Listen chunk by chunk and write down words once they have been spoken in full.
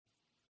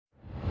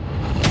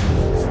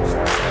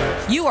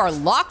You are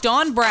Locked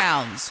On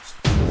Browns,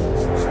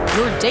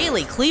 your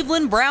daily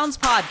Cleveland Browns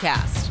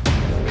podcast.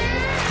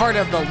 Part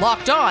of the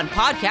Locked On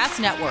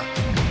Podcast Network.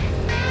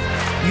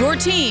 Your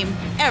team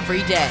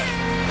every day.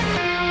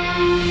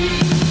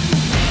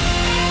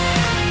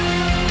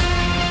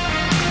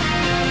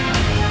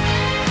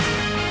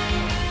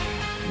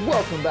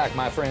 Welcome back,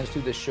 my friends, to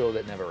the show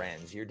that never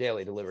ends. Your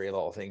daily delivery of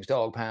all things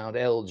Dog Pound,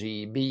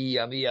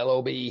 LGB on the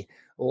LOB,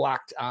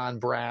 Locked On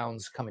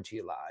Browns, coming to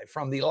you live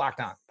from the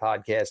Locked On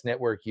Podcast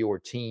Network, your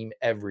team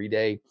every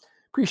day.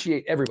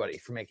 Appreciate everybody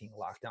for making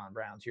Locked On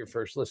Browns your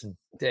first listen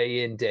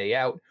day in, day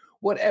out.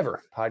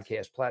 Whatever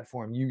podcast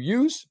platform you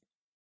use,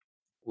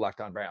 Locked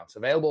On Browns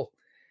available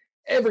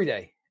every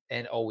day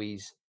and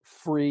always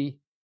free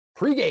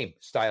pregame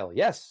style.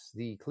 Yes,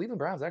 the Cleveland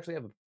Browns actually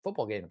have a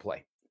football game to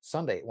play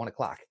Sunday at 1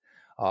 o'clock.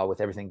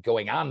 With everything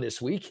going on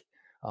this week.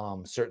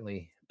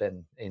 Certainly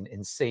been an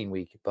insane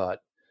week,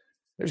 but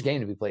there's a game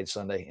to be played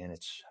Sunday, and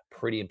it's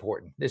pretty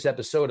important. This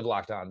episode of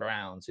Locked On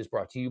Browns is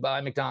brought to you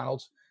by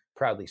McDonald's,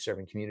 proudly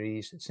serving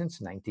communities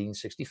since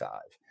 1965.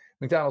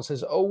 McDonald's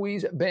has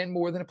always been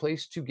more than a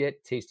place to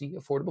get tasty,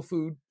 affordable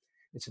food.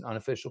 It's an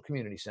unofficial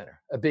community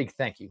center. A big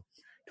thank you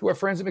to our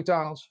friends at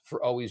McDonald's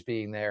for always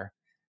being there.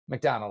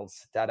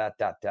 McDonald's,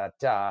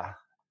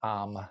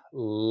 I'm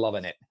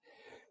loving it.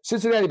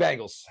 Cincinnati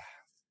Bengals,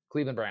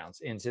 Cleveland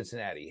Browns in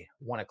Cincinnati,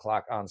 1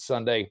 o'clock on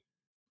Sunday.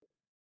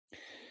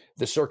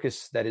 The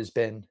circus that has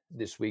been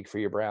this week for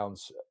your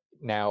Browns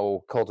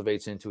now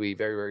cultivates into a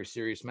very, very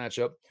serious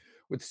matchup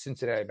with the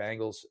Cincinnati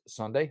Bengals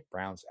Sunday.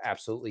 Browns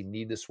absolutely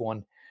need this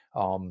one.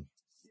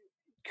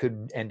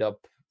 Could end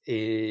up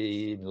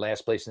in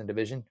last place in the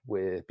division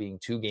with being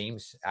 2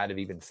 games out of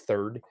even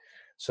third.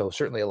 So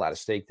certainly a lot of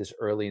stake this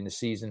early in the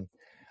season.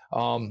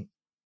 I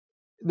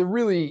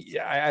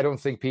don't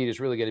think, Pete, is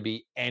really going to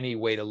be any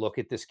way to look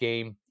at this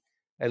game,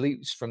 at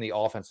least from the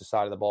offensive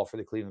side of the ball for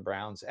the Cleveland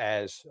Browns,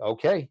 as,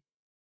 okay,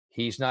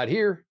 he's not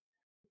here.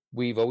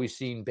 We've always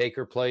seen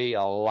Baker play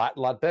a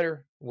lot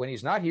better when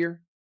he's not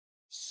here.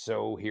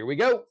 So here we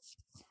go.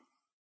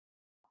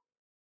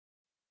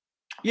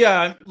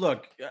 Yeah,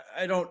 look,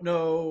 I don't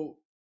know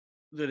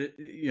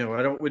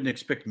that, wouldn't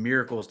expect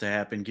miracles to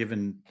happen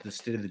given the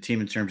state of the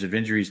team in terms of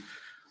injuries.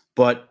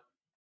 But,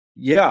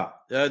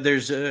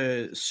 there's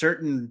a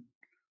certain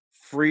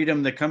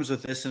freedom that comes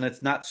with this, and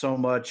it's not so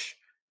much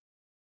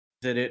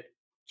that it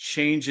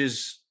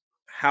changes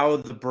how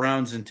the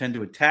Browns intend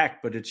to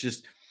attack, but it's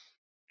just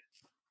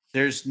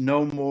there's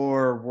no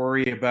more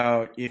worry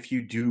about if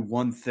you do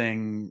one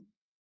thing.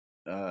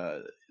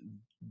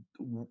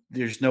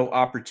 There's no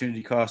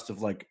opportunity cost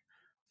of like,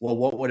 well,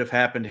 what would have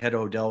happened had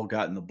Odell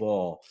gotten the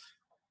ball?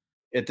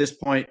 At this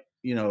point,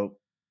 you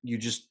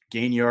just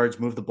gain yards,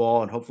 move the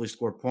ball, and hopefully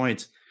score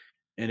points.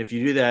 And if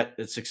you do that,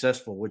 it's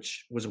successful,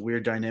 which was a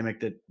weird dynamic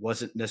that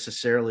wasn't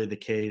necessarily the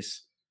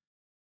case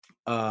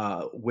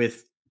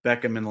with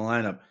Beckham in the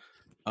lineup.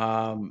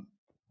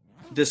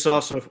 This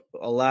also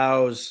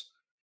allows,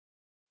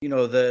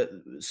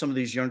 some of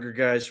these younger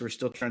guys who are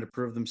still trying to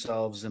prove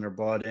themselves and are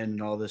bought in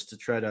and all this to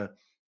try to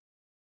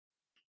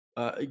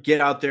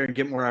get out there and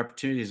get more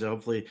opportunities.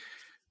 Hopefully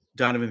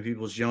Donovan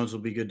Peoples-Jones will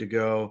be good to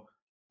go.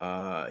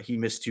 He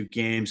missed 2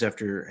 games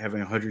after having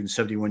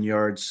 171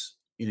 yards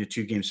in a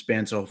 2-game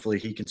span. So hopefully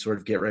he can sort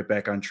of get right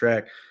back on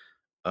track.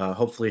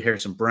 Hopefully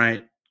Harrison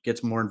Bryant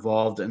gets more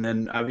involved. And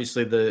then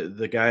obviously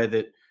the guy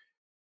that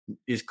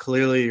is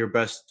clearly your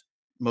best,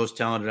 most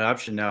talented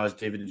option now is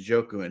David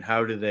Njoku. And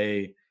how do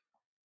they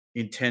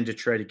intend to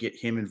try to get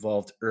him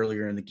involved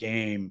earlier in the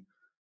game?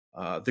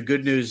 The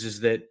good news is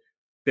that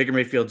Baker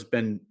Mayfield's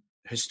been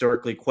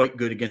historically quite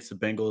good against the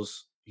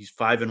Bengals. He's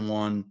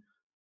 5-1.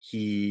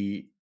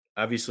 He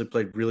obviously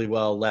played really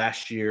well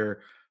last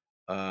year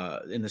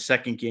in the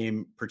second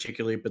game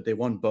particularly, but they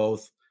won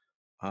both.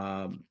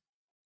 I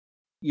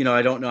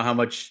don't know how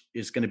much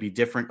is going to be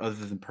different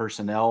other than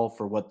personnel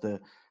for what the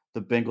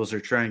Bengals are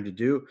trying to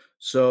do.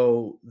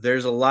 So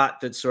there's a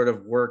lot that sort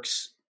of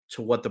works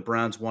to what the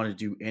Browns want to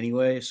do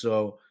anyway.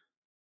 So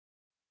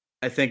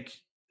I think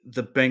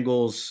the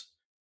Bengals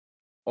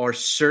are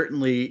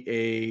certainly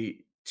a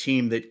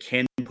team that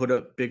can put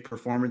up big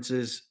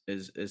performances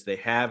as they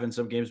have in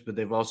some games, but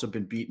they've also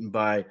been beaten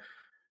by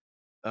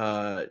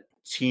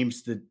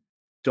teams that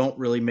don't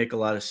really make a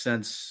lot of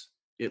sense,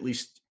 at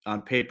least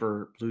on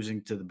paper,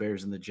 losing to the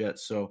Bears and the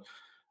Jets. So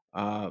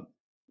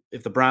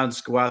if the Browns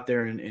go out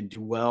there and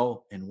do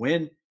well and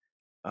win,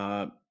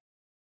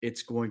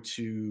 it's going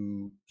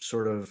to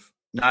sort of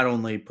not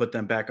only put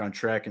them back on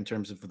track in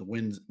terms of the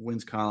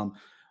wins column,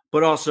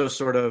 but also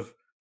sort of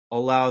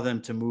allow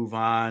them to move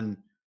on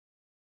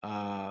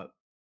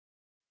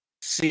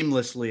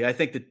seamlessly.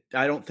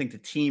 I don't think the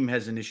team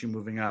has an issue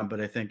moving on,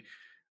 but I think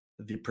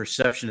the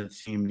perception of the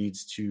team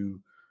needs to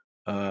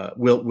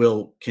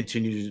will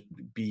continue to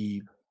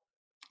be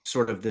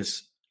sort of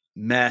this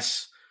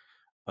mess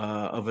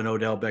of an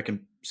Odell Beckham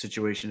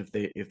situation. If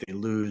they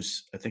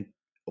lose, I think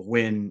a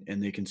win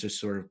and they can just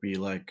sort of be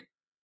like,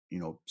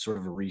 sort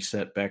of a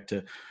reset back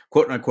to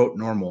quote unquote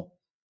normal.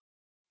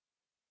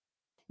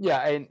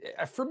 Yeah, and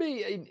for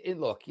me,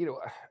 look,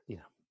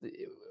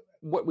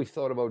 what we've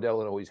thought of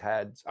Odell and always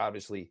had,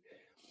 obviously,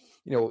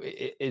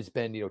 it's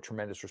been,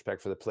 tremendous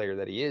respect for the player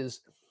that he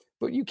is.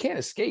 But you can't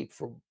escape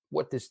from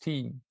what this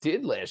team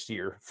did last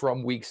year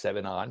from week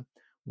 7 on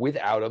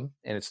without him.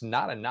 And it's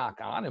not a knock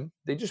on him.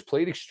 They just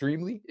played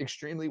extremely,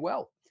 extremely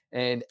well.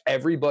 And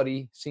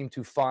everybody seemed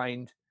to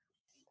find,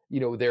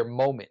 their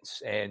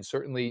moments. And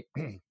certainly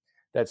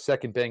that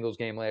second Bengals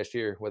game last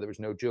year, whether it was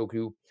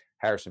Njoku,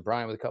 Harrison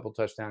Bryant with a couple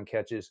touchdown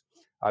catches,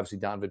 obviously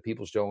Donovan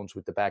Peoples-Jones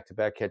with the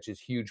back-to-back catches,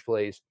 huge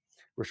plays,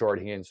 Rashard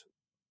Higgins.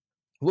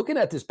 Looking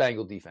at this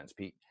Bengal defense,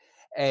 Pete,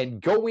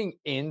 and going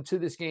into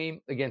this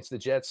game against the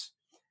Jets,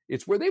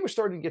 it's where they were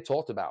starting to get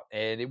talked about.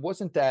 And it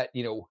wasn't that,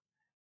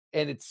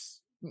 and it's,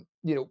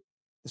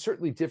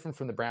 certainly different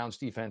from the Browns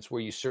defense,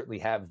 where you certainly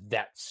have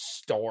that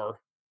star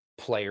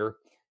player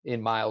in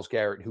Myles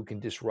Garrett who can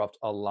disrupt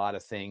a lot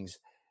of things.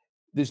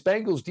 This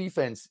Bengals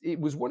defense, it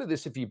was one of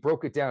this, if you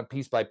broke it down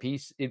piece by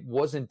piece, it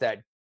wasn't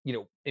that,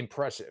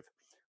 impressive,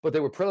 but they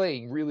were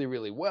playing really,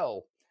 really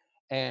well.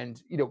 And,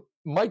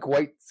 Mike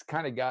White's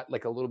kind of got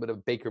like a little bit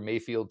of Baker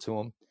Mayfield to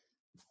him,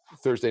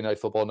 Thursday Night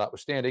Football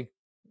notwithstanding.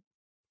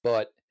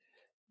 But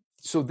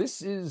so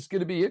this is going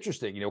to be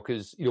interesting,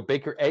 because,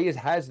 Baker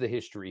has the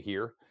history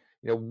here.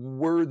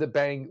 Was the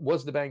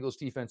Bengals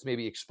defense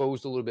maybe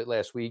exposed a little bit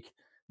last week,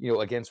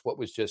 against what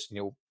was just,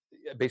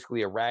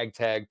 basically a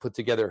ragtag put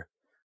together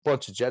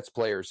bunch of Jets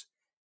players.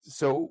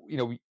 So,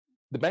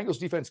 the Bengals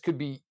defense could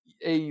be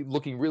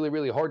looking really,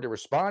 really hard to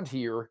respond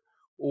here,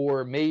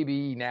 or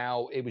maybe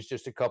now it was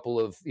just a couple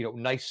of,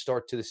 nice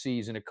start to the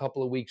season, a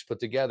couple of weeks put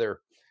together.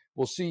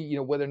 We'll see,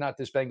 whether or not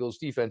this Bengals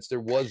defense,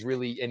 there was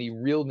really any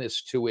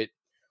realness to it,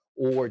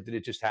 or did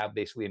it just have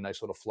basically a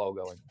nice little flow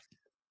going?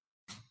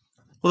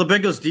 Well, the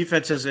Bengals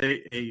defense has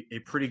a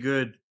pretty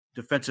good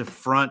defensive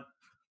front.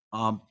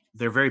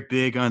 They're very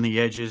big on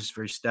the edges,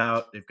 very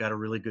stout. They've got a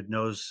really good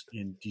nose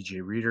in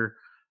DJ Reader.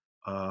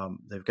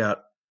 They've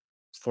got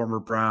former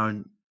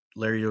Brown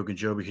Larry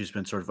Ogunjobi, who's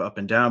been sort of up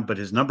and down, but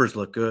his numbers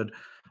look good.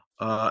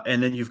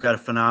 And then you've got a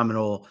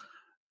phenomenal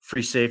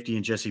free safety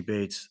in Jesse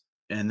Bates.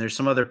 And there's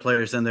some other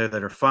players in there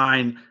that are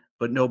fine,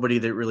 but nobody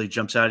that really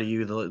jumps out at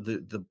you.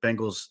 The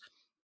Bengals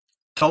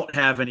don't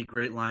have any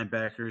great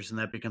linebackers, and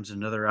that becomes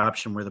another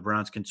option where the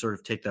Browns can sort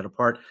of take that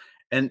apart.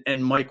 And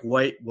Mike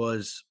White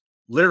was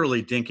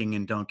literally dinking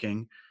and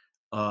dunking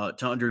to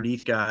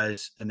underneath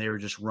guys, and they were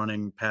just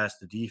running past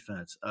the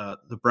defense.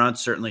 The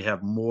Browns certainly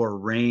have more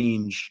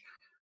range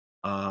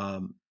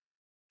than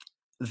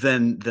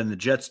the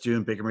Jets do,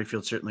 and Baker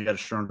Mayfield certainly got a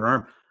stronger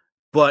arm.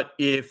 But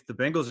if the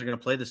Bengals are going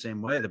to play the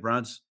same way, the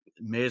Browns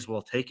may as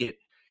well take it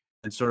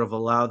and sort of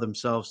allow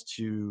themselves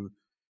to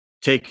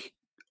take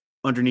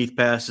underneath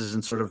passes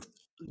and sort of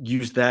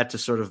use that to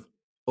sort of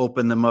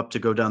open them up to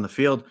go down the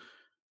field,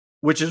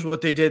 which is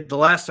what they did the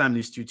last time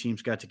these two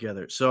teams got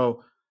together.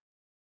 So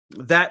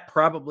that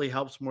probably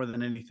helps more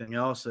than anything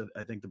else.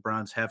 I think the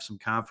Browns have some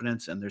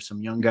confidence, and there's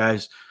some young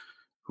guys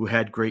who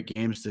had great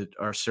games that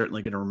are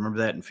certainly going to remember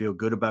that and feel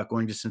good about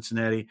going to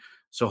Cincinnati.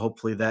 So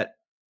hopefully that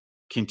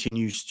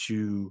continues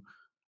to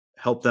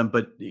help them.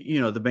 But,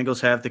 the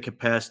Bengals have the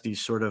capacity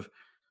sort of,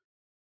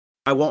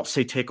 I won't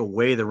say take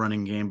away the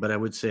running game, but I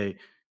would say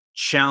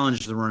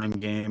challenge the running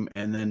game.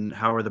 And then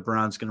how are the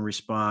Browns going to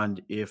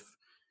respond if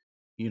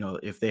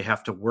they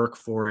have to work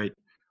for it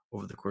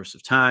over the course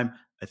of time?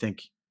 I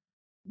think,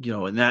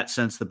 in that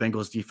sense, the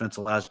Bengals defense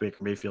allows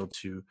Baker Mayfield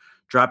to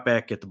drop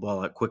back, get the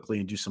ball out quickly,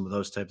 and do some of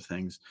those type of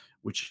things,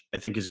 which I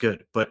think is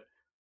good. But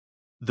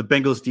the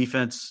Bengals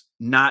defense,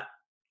 not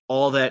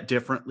all that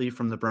differently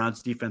from the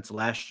Browns defense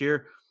last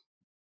year,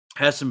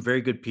 has some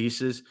very good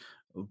pieces,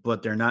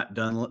 but they're not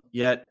done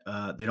yet.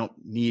 They don't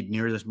need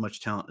near as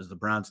much talent as the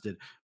Browns did,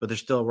 but they're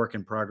still a work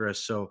in progress.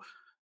 So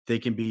they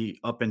can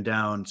be up and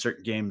down.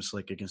 Certain games,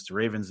 like against the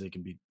Ravens, they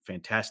can be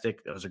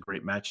fantastic. That was a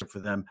great matchup for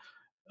them.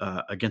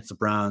 Against the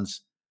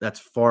Browns, that's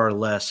far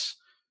less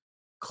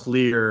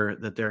clear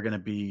that they're going to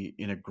be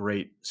in a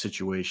great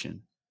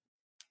situation.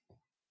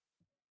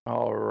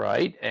 All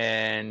right.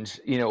 And,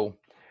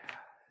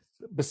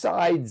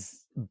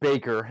 besides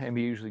Baker, and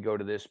we usually go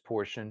to this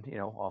portion,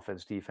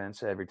 offense,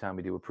 defense, every time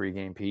we do a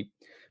pregame, Pete,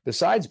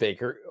 besides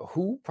Baker,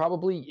 who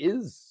probably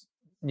is,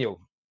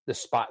 the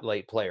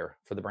spotlight player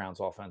for the Browns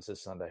offense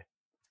this Sunday?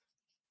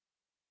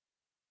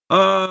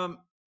 I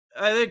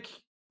think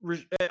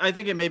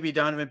it may be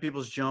Donovan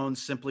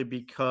Peoples-Jones, simply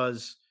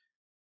because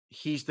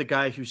he's the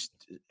guy who,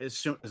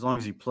 as long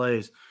as he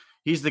plays,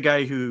 he's the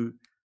guy who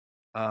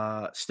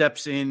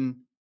steps in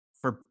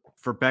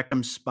for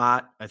Beckham's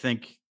spot. I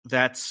think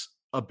that's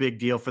a big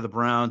deal for the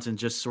Browns, and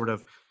just sort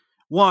of,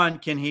 one,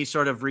 can he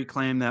sort of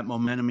reclaim that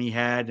momentum he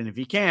had? And if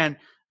he can,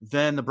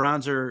 then the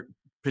Browns are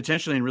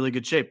potentially in really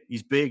good shape.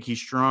 He's big, he's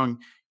strong,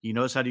 he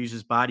knows how to use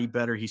his body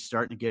better. He's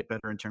starting to get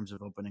better in terms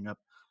of opening up,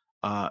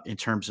 in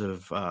terms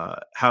of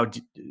how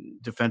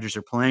defenders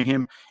are playing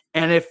him.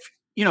 And if,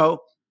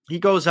 he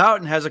goes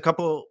out and has a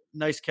couple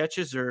nice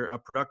catches or a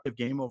productive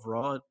game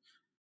overall,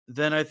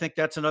 then I think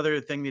that's another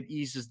thing that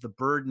eases the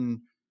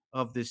burden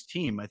of this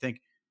team. I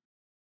think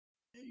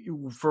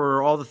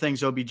for all the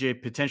things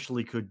OBJ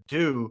potentially could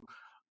do,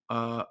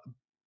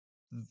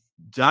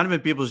 Donovan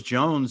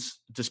Peoples-Jones,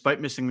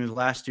 despite missing the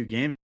last 2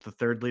 games, the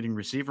third leading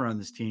receiver on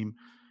this team,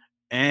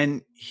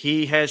 and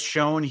he has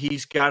shown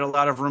he's got a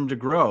lot of room to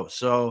grow.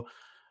 So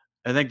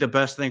I think the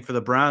best thing for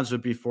the Browns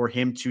would be for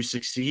him to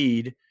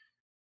succeed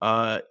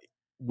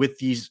with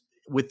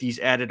these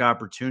added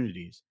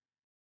opportunities.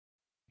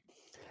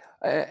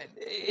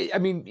 I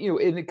mean,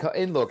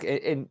 and look,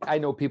 and I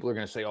know people are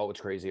going to say, "Oh,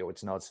 it's crazy. Oh,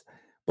 it's nuts,"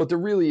 but there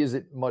really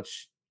isn't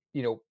much,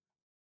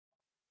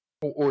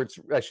 or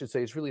I should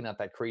say, it's really not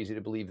that crazy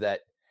to believe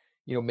that,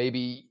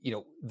 maybe,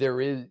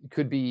 there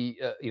could be,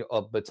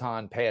 a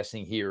baton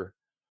passing here,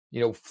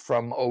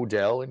 from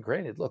Odell. And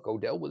granted, look,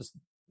 Odell was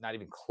not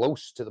even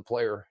close to the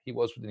player he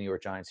was with the New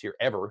York Giants here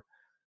ever.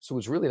 So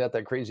it's really not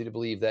that crazy to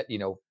believe that,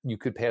 you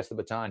could pass the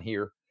baton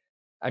here.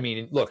 I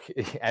mean, look,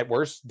 at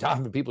worst,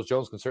 Donovan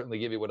Peoples-Jones can certainly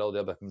give you what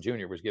Odell Beckham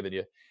Jr. was giving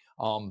you.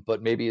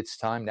 But maybe it's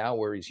time now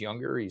where he's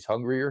younger, he's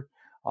hungrier,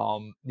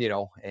 and,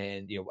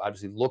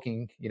 obviously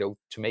looking,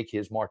 to make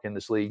his mark in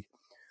this league,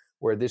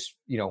 where this,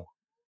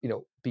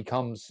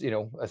 becomes,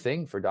 a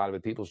thing for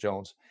Donovan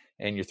Peoples-Jones.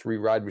 And your 3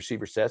 wide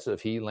receiver sets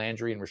of he,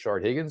 Landry, and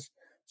Rashard Higgins,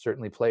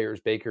 certainly players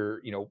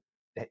Baker,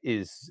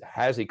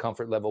 has a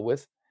comfort level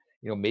with.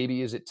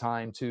 Maybe is it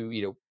time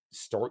to,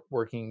 start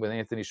working with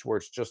Anthony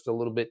Schwartz just a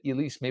little bit, at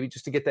least maybe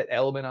just to get that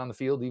element on the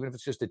field, even if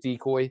it's just a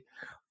decoy.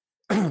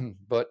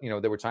 But,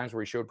 there were times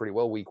where he showed pretty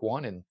well week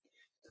 1, and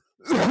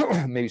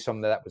maybe some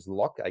of that was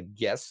luck, I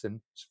guess, and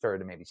it's fair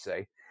to maybe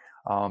say.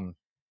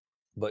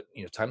 But,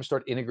 time to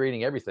start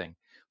integrating everything.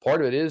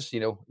 Part of it is,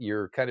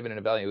 you're kind of in an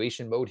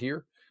evaluation mode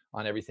here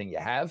on everything you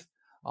have.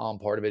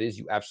 Part of it is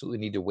you absolutely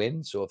need to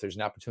win. So if there's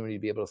an opportunity to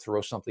be able to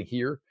throw something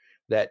here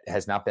that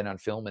has not been on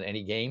film in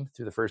any game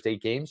through the first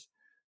 8 games,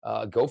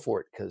 go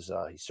for it, because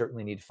you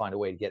certainly need to find a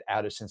way to get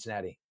out of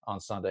Cincinnati on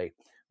Sunday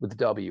with the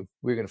W.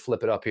 We're going to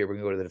flip it up here. We're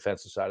going to go to the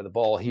defensive side of the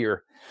ball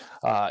here.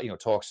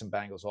 Talk some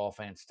Bengals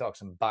offense, talk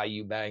some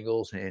Bayou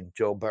Bengals and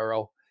Joe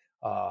Burrow,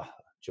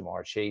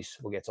 Ja'Marr Chase.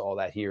 We'll get to all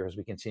that here as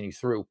we continue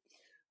through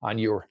on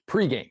your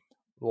pregame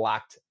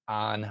Locked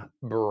On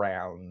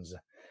Browns.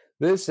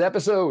 This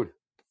episode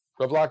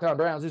of Locked On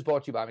Browns is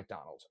brought to you by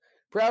McDonald's,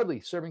 proudly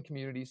serving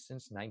communities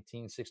since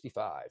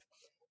 1965.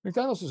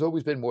 McDonald's has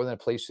always been more than a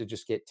place to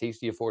just get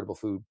tasty, affordable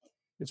food.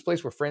 It's a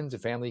place where friends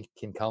and family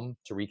can come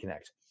to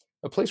reconnect.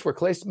 A place where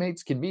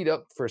classmates can meet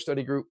up for a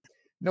study group,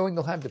 knowing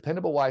they'll have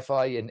dependable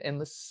Wi-Fi and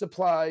endless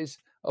supplies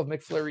of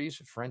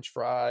McFlurries, French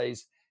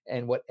fries,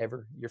 and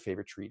whatever your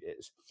favorite treat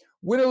is.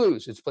 Win or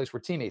lose, it's a place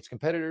where teammates,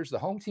 competitors, the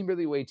home team or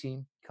the away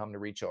team come to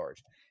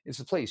recharge. It's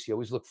a place you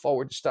always look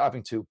forward to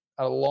stopping to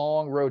on a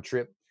long road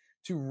trip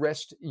to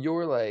rest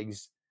your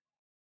legs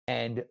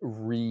and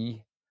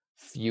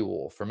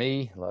refuel. For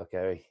me, look,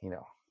 they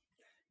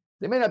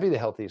may not be the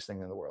healthiest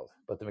thing in the world,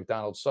 but the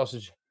McDonald's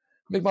sausage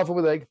McMuffin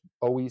with egg,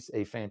 always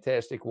a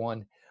fantastic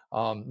one.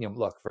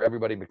 Look, for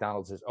everybody,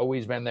 McDonald's has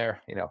always been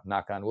there.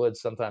 Knock on wood.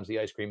 Sometimes the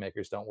ice cream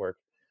makers don't work.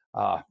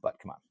 But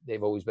come on,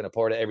 they've always been a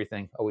part of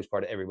everything, always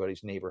part of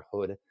everybody's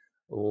neighborhood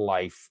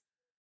life.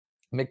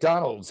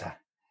 McDonald's,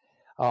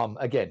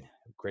 again,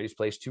 greatest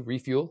place to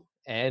refuel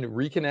and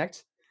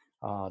reconnect.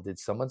 Did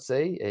someone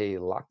say a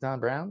Locked On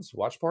Browns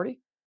watch party?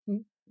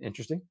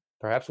 Interesting.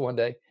 Perhaps one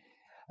day.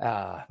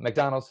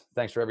 McDonald's,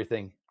 thanks for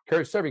everything.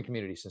 Serving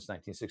community since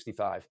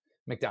 1965.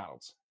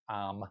 McDonald's,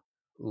 I'm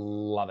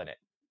loving it.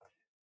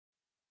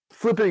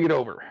 Flipping it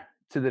over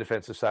to the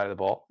defensive side of the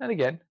ball. And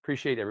again,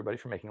 appreciate everybody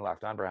for making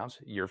Locked On Browns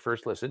your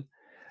first listen.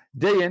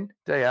 Day in,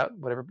 day out,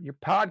 whatever your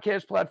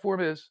podcast platform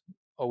is,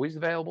 always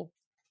available,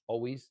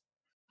 always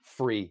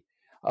free.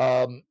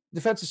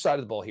 Defensive side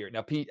of the ball here.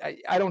 Now, Pete,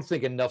 I don't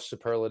think enough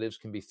superlatives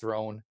can be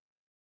thrown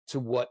to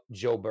what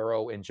Joe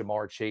Burrow and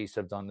Ja'Marr Chase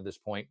have done to this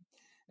point.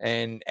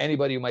 And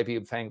anybody who might be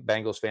a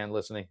Bengals fan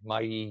listening,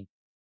 my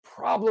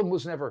problem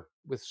was never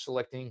with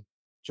selecting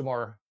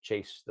Ja'Marr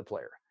Chase, the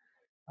player.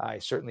 I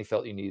certainly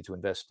felt you needed to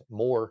invest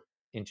more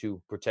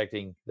into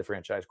protecting the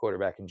franchise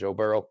quarterback in Joe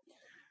Burrow.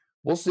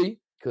 We'll see,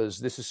 because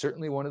this is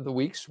certainly one of the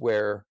weeks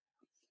where,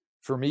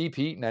 for me,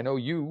 Pete, and I know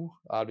you,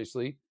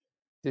 obviously,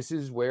 this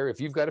is where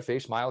if you've got to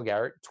face Myles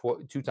Garrett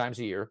 2 times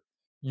a year,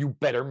 you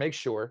better make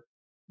sure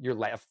your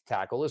left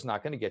tackle is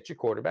not going to get your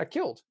quarterback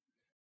killed.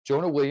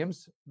 Jonah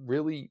Williams,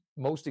 really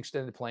most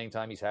extended playing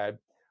time he's had,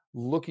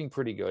 looking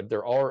pretty good.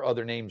 There are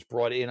other names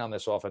brought in on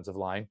this offensive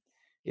line.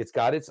 It's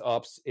got its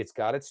ups, it's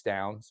got its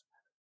downs.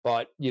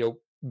 But,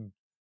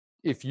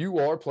 if you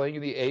are playing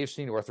in the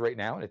AFC North right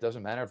now, and it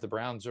doesn't matter if the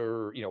Browns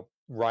are,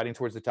 riding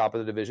towards the top of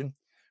the division,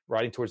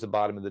 riding towards the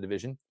bottom of the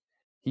division,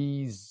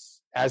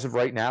 he's, as of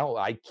right now,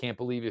 I can't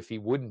believe if he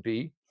wouldn't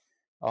be.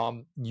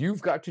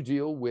 You've got to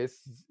deal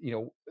with,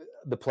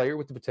 the player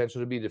with the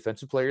potential to be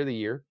defensive player of the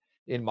year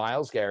in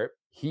Myles Garrett.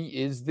 He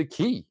is the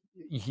key.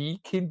 He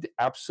can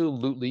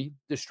absolutely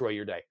destroy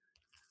your day.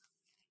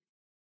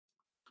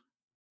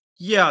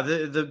 Yeah,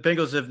 the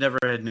Bengals have never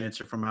had an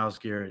answer from Myles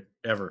Garrett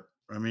ever.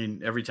 I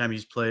mean, every time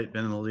he's been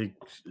in the league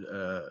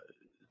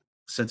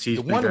since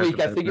he's been 1 week,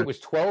 I think it was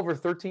 12 or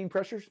 13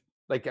 pressures.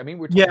 We're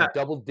talking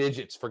double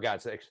digits, for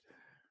God's sakes.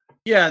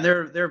 Yeah, and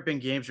there have been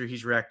games where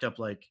he's racked up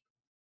like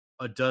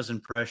a dozen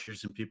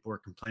pressures and people were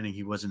complaining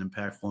he wasn't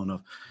impactful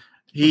enough.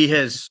 He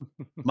has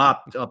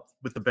mopped up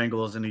with the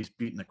Bengals, and he's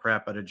beaten the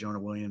crap out of Jonah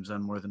Williams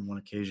on more than one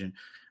occasion.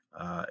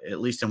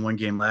 At least in one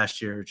game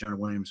last year, Jonah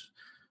Williams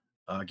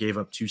gave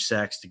up 2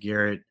 sacks to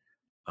Garrett.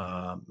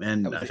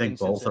 And I think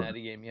both of them.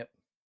 Game, yep.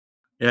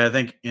 Yeah, I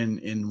think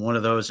in one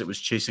of those, it was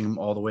chasing him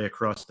all the way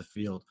across the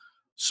field.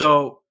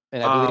 So,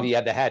 and I believe he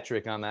had the hat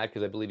trick on that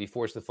because I believe he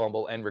forced the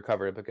fumble and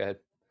recovered it. But go ahead.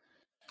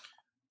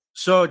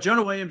 So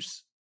Jonah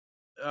Williams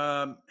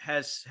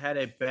has had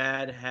a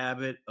bad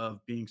habit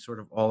of being sort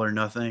of all or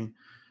nothing.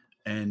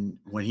 And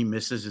when he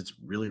misses, it's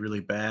really, really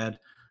bad.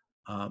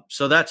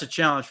 So that's a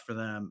challenge for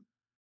them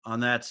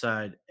on that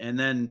side. And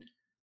then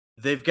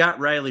they've got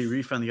Riley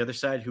Reif on the other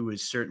side, who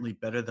is certainly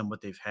better than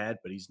what they've had,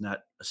 but he's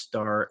not a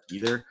star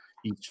either.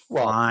 He's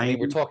fine. I mean,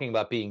 we're talking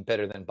about being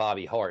better than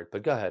Bobby Hart,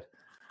 but go ahead.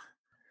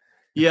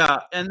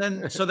 Yeah, and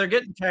then so they're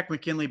getting Takk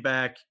McKinley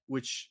back,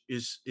 which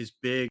is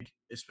big,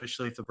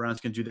 especially if the Browns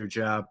can do their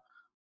job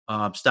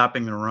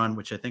stopping the run,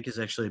 which I think is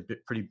actually a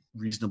pretty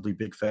reasonably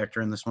big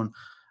factor in this one.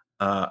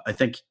 I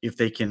think if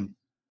they can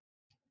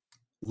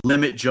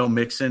limit Joe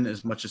Mixon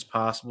as much as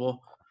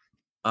possible,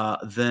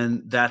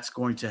 then that's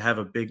going to have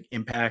a big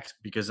impact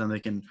because then they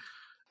can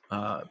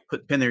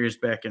pin their ears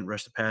back and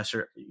rush the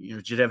passer. You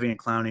know, Jadeveon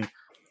Clowney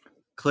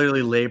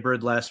clearly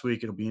labored last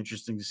week. It'll be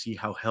interesting to see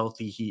how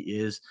healthy he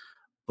is,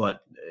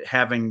 but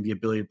having the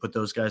ability to put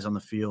those guys on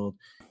the field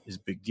is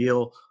a big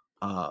deal.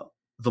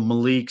 The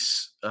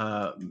Maliks,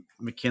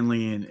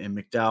 McKinley and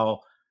McDowell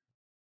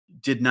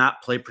did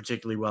not play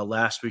particularly well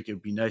last week. It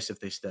would be nice if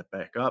they step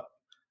back up.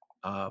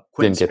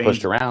 Didn't get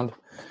pushed around.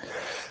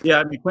 Yeah,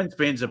 I mean, Quentin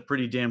Spain's a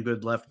pretty damn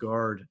good left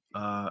guard,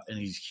 and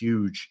he's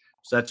huge.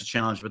 So that's a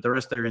challenge. But the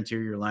rest of their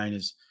interior line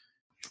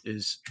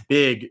is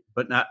big,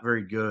 but not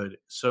very good.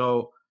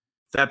 So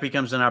that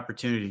becomes an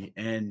opportunity.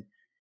 And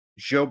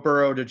Joe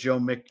Burrow to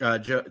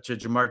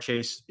Ja'Marr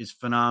Chase is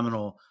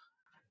phenomenal,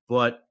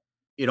 but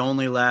it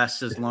only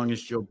lasts as long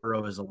as Joe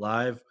Burrow is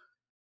alive.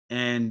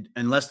 And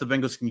unless the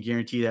Bengals can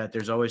guarantee that,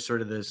 there's always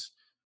sort of this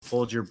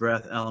hold your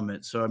breath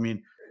element. So, I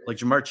mean, like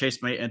Ja'Marr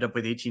Chase might end up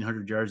with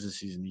 1,800 yards this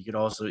season. He could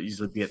also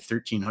easily be at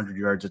 1,300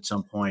 yards at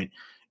some point,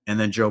 and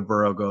then Joe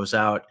Burrow goes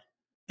out.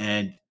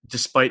 And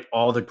despite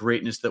all the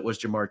greatness that was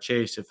Ja'Marr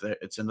Chase, if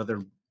it's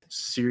another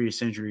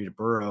serious injury to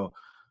Burrow,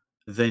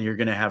 then you're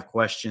going to have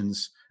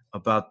questions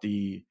about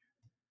the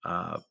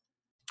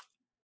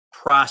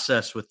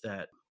process with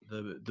that.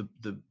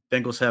 The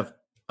Bengals have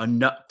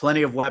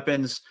plenty of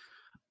weapons.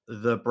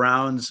 The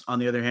Browns, on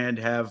the other hand,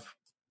 have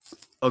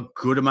a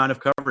good amount of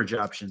coverage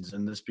options,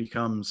 and this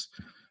becomes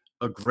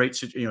a great,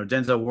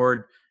 Denzel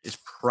Ward is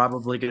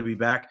probably going to be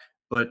back,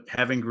 but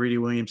having Greedy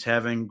Williams,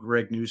 having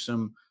Greg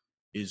Newsome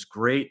is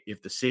great.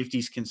 If the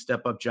safeties can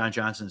step up, John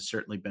Johnson has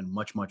certainly been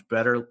much, much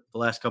better the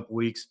last couple of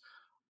weeks.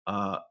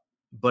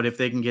 But if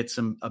they can get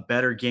a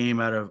better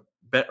game out of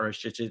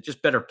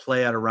just better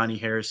play out of Ronnie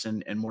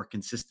Harrison and more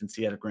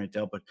consistency out of Grant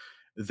Delpit,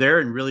 they're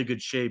in really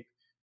good shape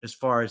as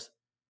far as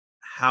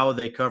how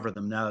they cover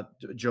them. Now,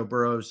 Joe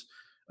Burrow's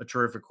a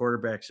terrific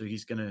quarterback, so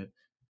he's going to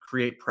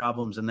create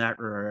problems in that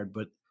regard.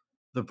 But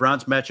the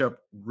Browns match up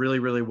really,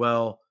 really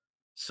well.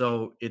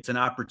 So it's an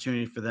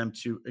opportunity for them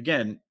to,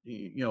 again,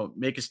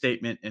 make a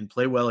statement and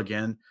play well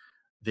again.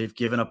 They've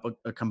given up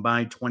a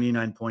combined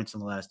 29 points in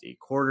the last 8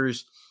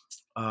 quarters.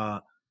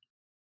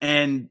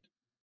 And,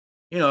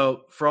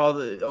 for all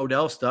the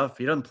Odell stuff,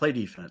 he doesn't play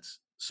defense.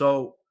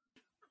 So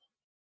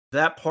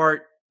that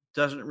part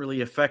doesn't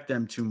really affect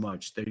them too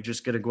much. They're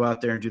just going to go out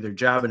there and do their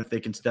job. And if they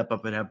can step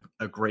up and have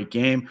a great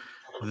game,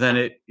 then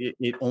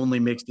it only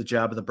makes the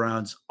job of the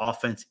Browns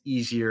offense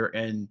easier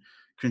and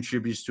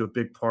contributes to a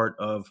big part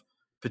of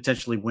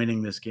potentially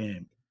winning this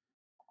game.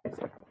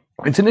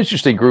 It's an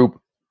interesting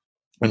group.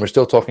 And we're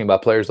still talking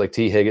about players like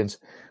T. Higgins.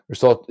 We're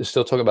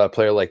still talking about a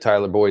player like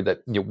Tyler Boyd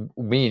that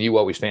me and you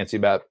always fancy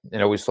about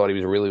and always thought he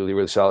was a really, really,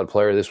 really solid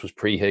player. This was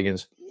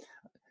pre-Higgins.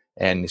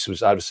 And this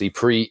was obviously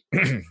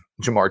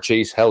pre-Ja'Marr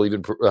Chase, hell,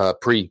 even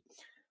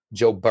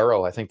pre-Joe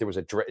Burrow. I think there was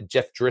a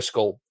Jeff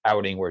Driscoll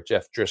outing where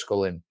Jeff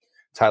Driscoll and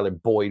Tyler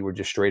Boyd were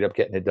just straight up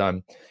getting it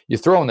done. You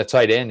throw in the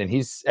tight end, and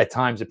he's at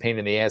times a pain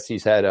in the ass.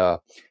 He's had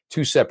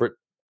 2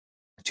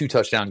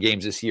 touchdown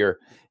games this year,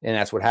 and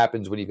that's what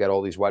happens when you've got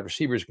all these wide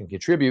receivers who can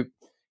contribute.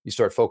 You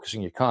start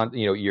focusing your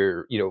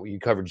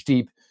coverage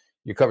deep,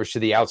 your coverage to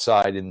the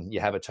outside, and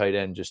you have a tight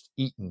end just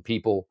eating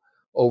people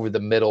over the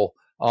middle.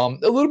 A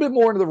little bit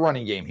more into the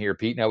running game here,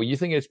 Pete. Now, you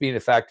think it's being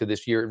a factor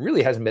this year? It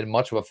really hasn't been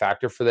much of a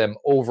factor for them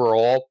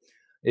overall.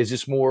 Is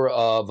this more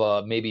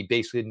of maybe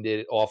basically did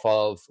it off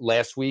of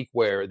last week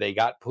where they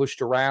got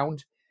pushed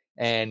around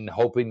and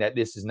hoping that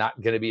this is not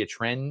going to be a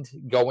trend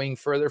going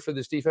further for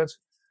this defense?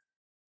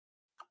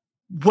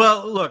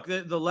 Well, look,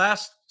 the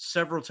last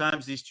several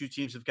times these two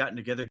teams have gotten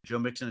together, Joe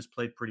Mixon has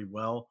played pretty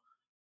well.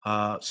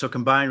 So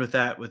combined with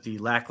that, with the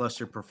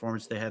lackluster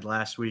performance they had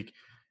last week,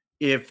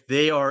 if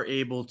they are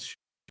able to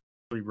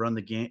run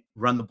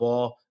the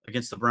ball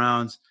against the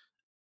Browns,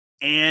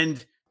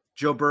 and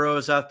Joe Burrow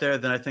is out there,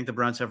 then I think the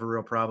Browns have a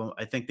real problem.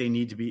 I think they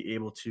need to be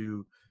able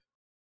to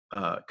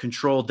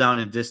control down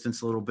and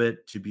distance a little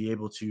bit to be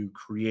able to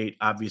create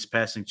obvious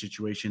passing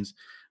situations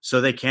so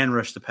they can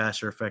rush the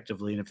passer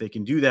effectively. And if they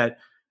can do that,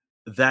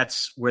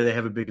 that's where they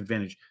have a big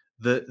advantage.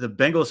 The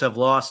Bengals have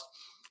lost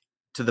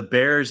to the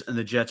Bears and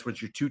the Jets,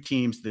 which are two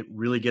teams that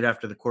really get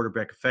after the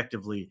quarterback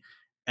effectively.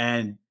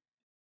 And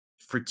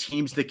for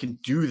teams that can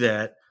do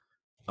that,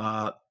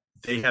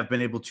 they have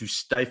been able to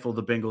stifle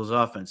the Bengals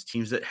offense.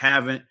 Teams that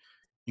haven't,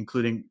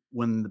 including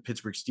when the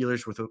Pittsburgh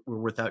Steelers were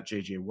without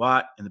J.J.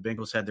 Watt and the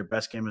Bengals had their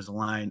best game as a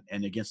line,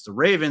 and against the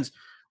Ravens,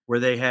 where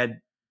they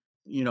had,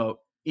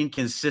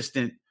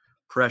 inconsistent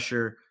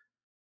pressure,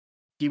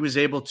 he was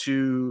able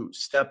to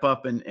step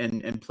up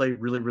and play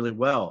really, really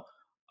well.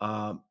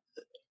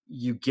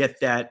 You get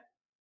that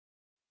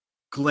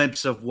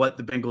glimpse of what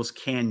the Bengals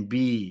can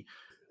be.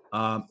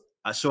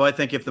 So I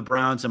think if the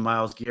Browns and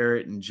Myles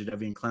Garrett and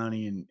Jadeveon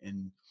Clowney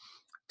and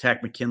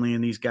Takk McKinley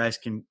and these guys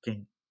can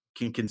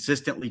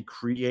consistently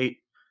create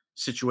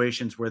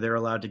situations where they're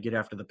allowed to get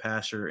after the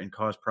passer and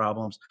cause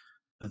problems,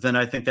 then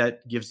I think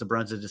that gives the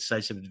Browns a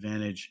decisive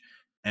advantage,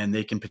 and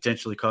they can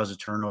potentially cause a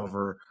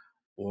turnover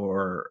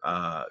or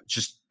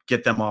just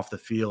get them off the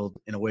field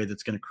in a way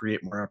that's going to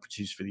create more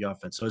opportunities for the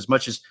offense. So as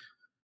much as,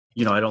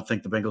 I don't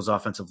think the Bengals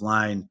offensive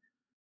line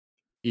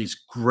is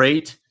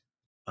great,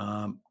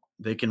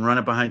 they can run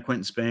it behind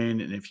Quentin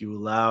Spain. And if you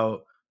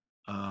allow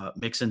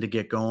Mixon to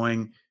get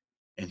going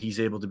and he's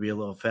able to be a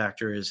little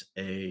factor as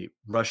a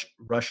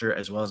rusher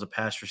as well as a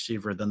pass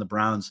receiver, then the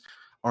Browns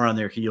are on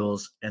their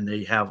heels and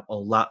they have a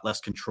lot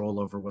less control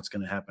over what's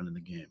going to happen in the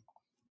game.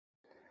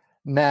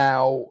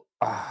 Now,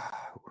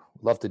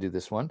 love to do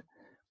this one.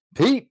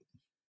 Pete,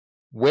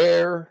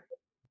 where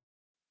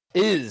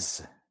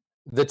is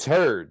the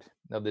turd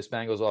of this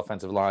Bengals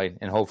offensive line?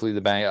 And hopefully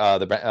the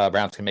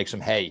Browns can make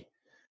some hay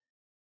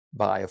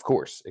by, of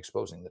course,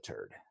 exposing the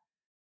turd.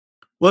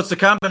 Well, it's the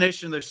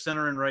combination of their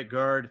center and right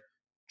guard.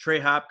 Trey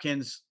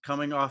Hopkins,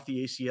 coming off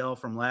the ACL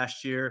from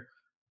last year,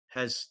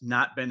 has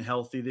not been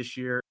healthy this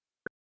year.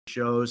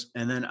 Shows.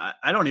 And then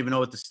I don't even know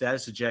what the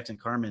status of Jackson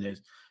Carman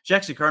is.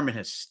 Jackson Carman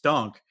has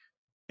stunk,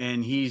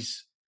 and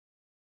he's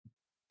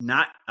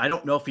not. I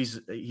don't know if he's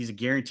a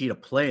guarantee to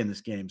play in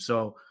this game.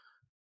 So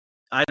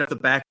I don't know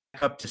what the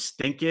backup to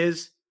stink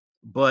is,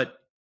 but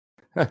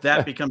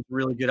that becomes a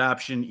really good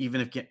option,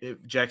 even if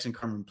Jackson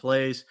Carman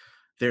plays.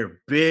 They're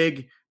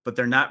big, but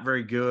they're not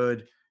very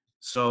good.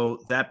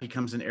 So that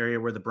becomes an area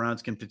where the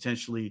Browns can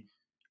potentially,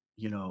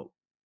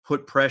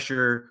 put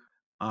pressure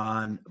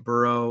on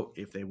Burrow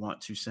if they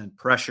want to send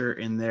pressure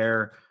in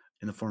there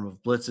in the form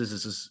of blitzes.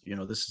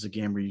 This is a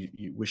game where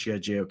you wish you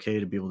had JOK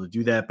to be able to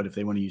do that. But if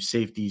they want to use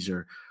safeties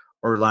or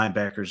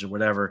linebackers or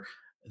whatever,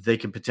 they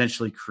can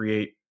potentially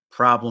create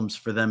problems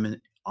for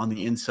them on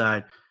the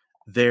inside.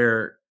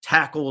 Their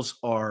tackles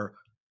are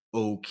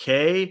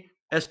okay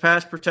as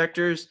pass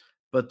protectors,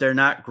 but they're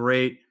not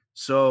great.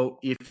 So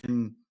if you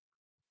can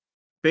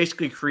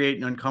basically create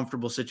an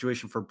uncomfortable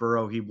situation for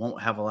Burrow, he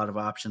won't have a lot of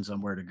options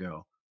on where to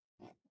go.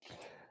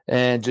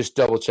 And just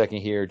double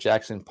checking here,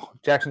 Jackson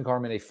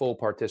Carman, a full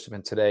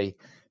participant today.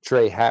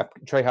 Trey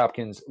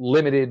Hopkins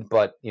limited,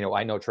 but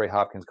I know Trey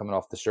Hopkins coming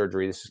off the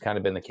surgery. This has kind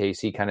of been the case.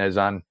 He kind of is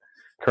on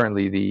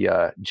currently the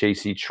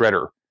JC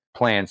Shredder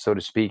plan, so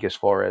to speak, as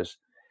far as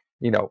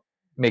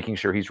making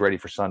sure he's ready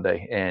for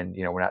Sunday, and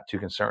we're not too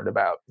concerned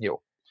about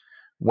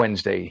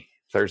Wednesday,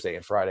 Thursday,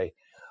 and Friday.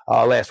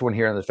 Last one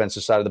here on the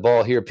defensive side of the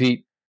ball here,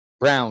 Pete.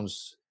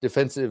 Browns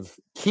defensive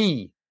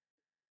key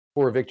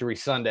for a victory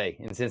Sunday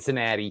in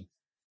Cincinnati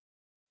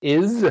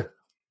is?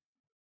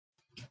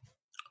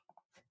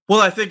 Well,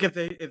 I think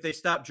if they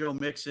stop Joe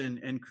Mixon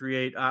and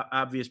create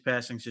obvious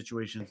passing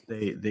situations,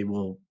 they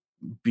will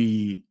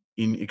be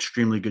in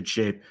extremely good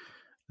shape.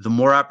 The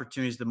more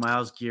opportunities that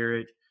Myles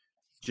Garrett,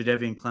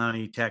 Jadeveon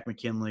Clowney, Takk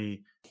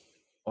McKinley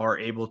are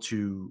able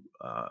to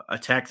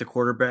attack the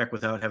quarterback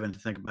without having to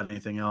think about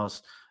anything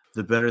else,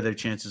 the better their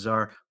chances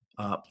are.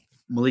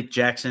 Malik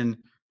Jackson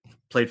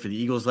played for the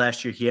Eagles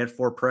last year. He had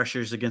 4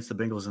 pressures against the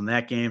Bengals in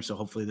that game, so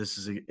hopefully this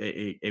is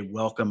a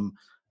welcome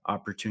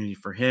opportunity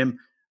for him.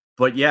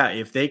 But yeah,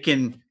 if they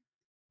can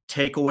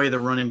take away the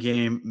running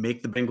game,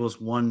 make the Bengals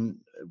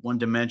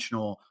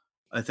one-dimensional,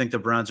 I think the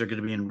Browns are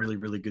going to be in really,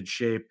 really good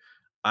shape.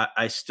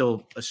 I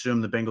still assume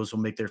the Bengals will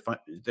make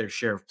their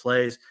share of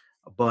plays,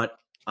 but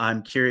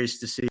I'm curious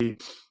to see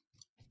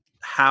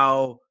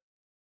how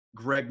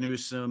Greg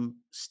Newsome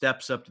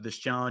steps up to this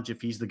challenge if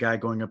he's the guy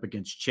going up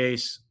against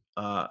Chase.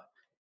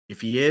 If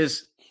he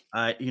is,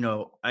 I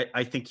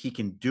think he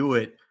can do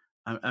it.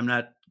 I'm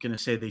not going to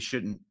say they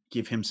shouldn't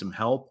give him some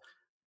help,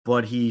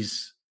 but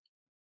he's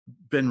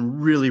been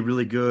really,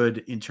 really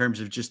good in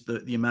terms of just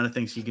the amount of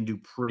things he can do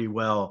pretty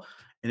well.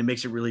 And it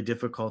makes it really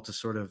difficult to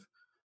sort of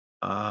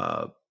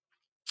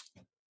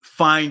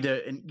find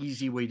an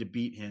easy way to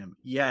beat him.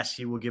 Yes,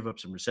 he will give up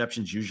some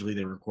receptions. Usually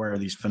they require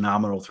these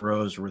phenomenal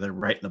throws where they're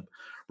right in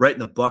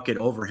the bucket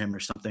over him or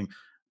something.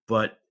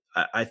 But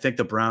I think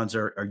the Browns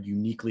are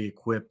uniquely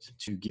equipped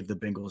to give the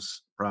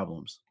Bengals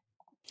problems.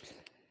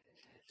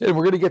 And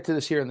we're going to get to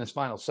this here in this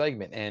final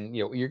segment. And,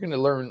 you're going to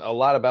learn a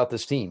lot about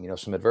this team,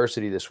 some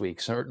adversity this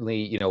week.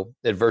 Certainly,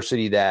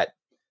 adversity that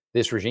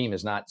this regime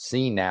has not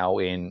seen now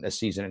in a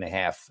season and a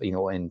half,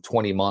 in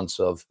 20 months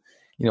of,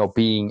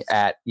 being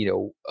at,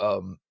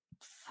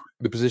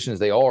 the positions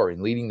they are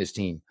in leading this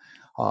team.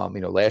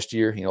 Last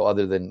year,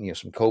 other than,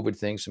 some COVID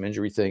things, some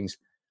injury things,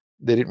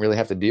 they didn't really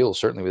have to deal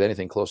certainly with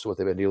anything close to what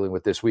they've been dealing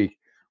with this week.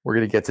 We're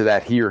going to get to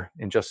that here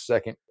in just a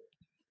second.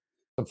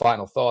 Some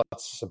final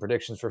thoughts, some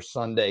predictions for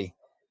Sunday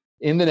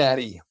in the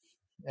Natty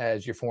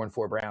as your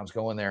 4-4 Browns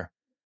go in there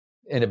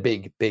in a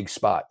big, big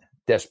spot,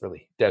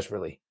 desperately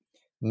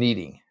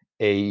needing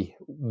a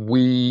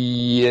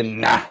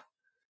win.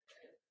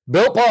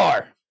 Built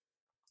Bar.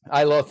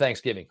 I love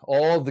Thanksgiving.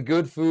 All the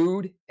good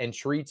food and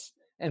treats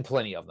and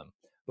plenty of them.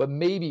 But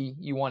maybe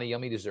you want a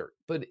yummy dessert,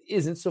 but it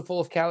isn't so full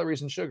of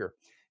calories and sugar.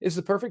 It's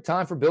the perfect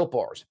time for Built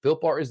Bars. Built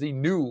Bar is the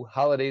new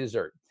holiday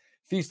dessert.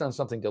 Feast on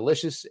something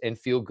delicious and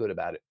feel good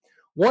about it.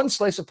 One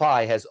slice of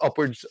pie has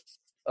upwards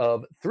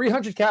of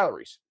 300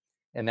 calories,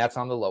 and that's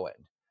on the low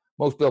end.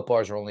 Most Built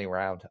Bars are only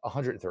around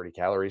 130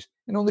 calories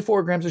and only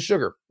 4 grams of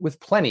sugar with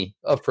plenty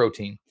of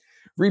protein.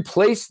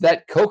 Replace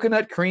that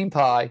coconut cream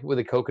pie with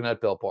a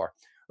coconut Built Bar,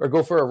 or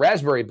go for a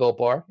raspberry Built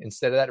Bar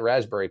instead of that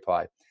raspberry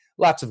pie.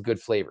 Lots of good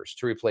flavors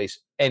to replace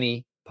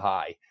any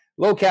pie.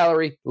 Low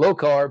calorie, low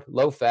carb,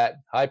 low fat,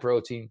 high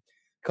protein,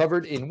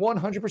 covered in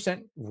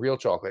 100% real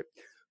chocolate.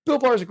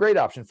 Built Bar is a great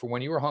option for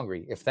when you are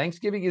hungry. If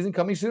Thanksgiving isn't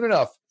coming soon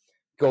enough,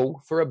 go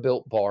for a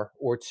Built Bar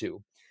or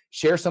two.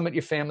 Share some at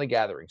your family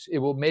gatherings. It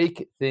will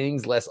make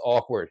things less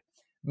awkward.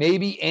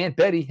 Maybe Aunt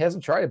Betty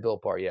hasn't tried a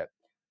Built Bar yet.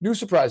 New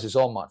surprises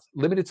all month.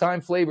 Limited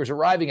time flavors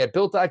arriving at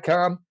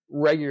Built.com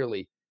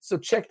regularly. So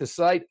check the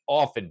site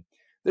often.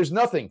 There's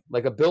nothing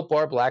like a Built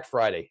Bar Black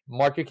Friday.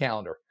 Mark your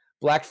calendar.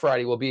 Black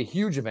Friday will be a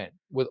huge event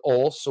with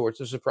all sorts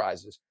of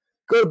surprises.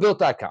 Go to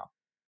Built.com.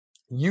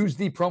 Use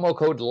the promo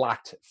code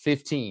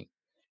LOCKED15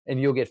 and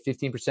you'll get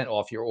 15%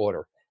 off your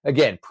order.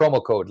 Again,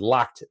 promo code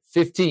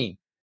LOCKED15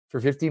 for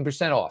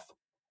 15% off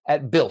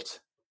at Built.com.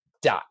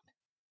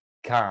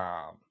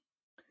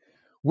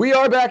 We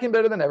are back and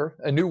better than ever.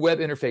 A new web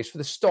interface for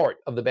the start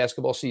of the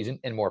basketball season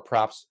and more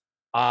props,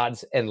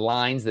 odds, and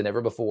lines than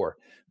ever before.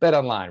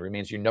 BetOnline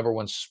remains your number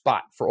one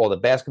spot for all the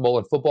basketball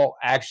and football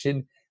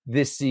action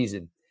this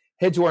season.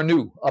 Head to our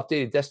new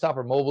updated desktop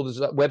or mobile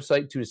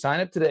website to sign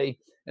up today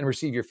and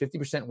receive your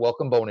 50%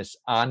 welcome bonus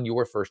on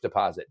your first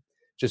deposit.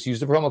 Just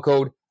use the promo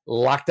code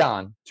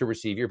LOCKEDON to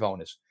receive your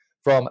bonus.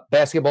 From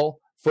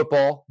basketball,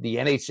 football, the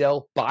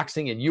NHL,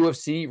 boxing, and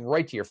UFC,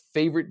 right to your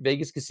favorite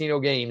Vegas casino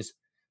games.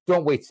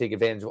 Don't wait to take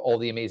advantage of all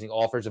the amazing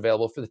offers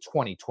available for the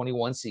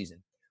 2021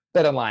 season.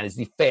 BetOnline is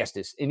the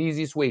fastest and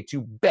easiest way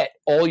to bet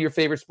all your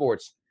favorite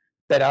sports.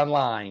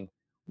 BetOnline,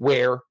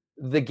 where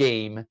the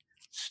game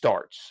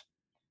starts.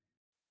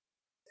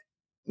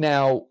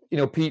 Now,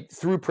 Pete,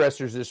 through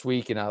pressers this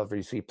week and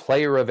obviously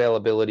player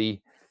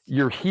availability,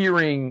 you're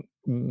hearing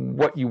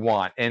what you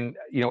want. And,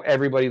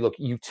 everybody, look,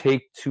 you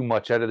take too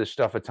much out of this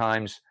stuff at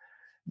times.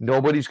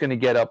 Nobody's going to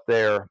get up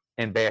there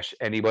and bash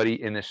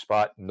anybody in this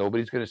spot.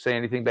 Nobody's going to say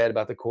anything bad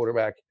about the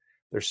quarterback.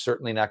 They're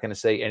certainly not going to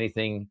say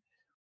anything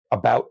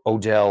about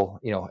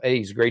Odell. Hey,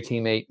 he's a great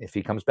teammate. If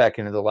he comes back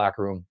into the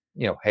locker room,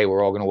 hey,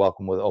 we're all going to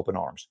welcome with open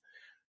arms.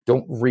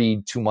 Don't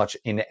read too much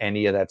into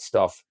any of that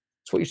stuff.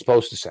 It's what you're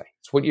supposed to say.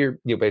 It's what you're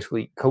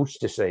basically coached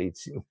to say.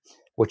 It's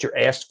what you're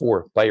asked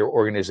for by your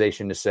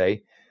organization to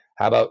say.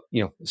 How about,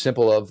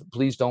 simple of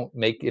please don't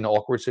make an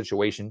awkward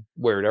situation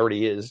where it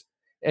already is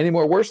any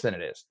more worse than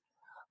it is.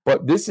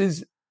 But this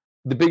is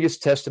the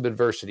biggest test of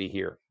adversity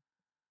here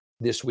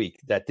this week,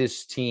 that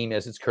this team,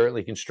 as it's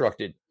currently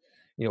constructed,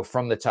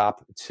 from the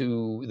top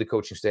to the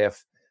coaching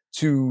staff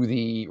to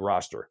the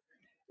roster,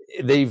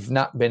 they've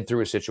not been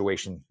through a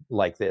situation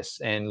like this.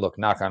 And look,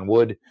 knock on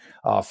wood,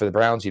 for the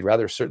Browns, you'd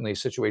rather certainly a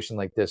situation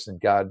like this than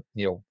God,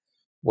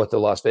 what the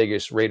Las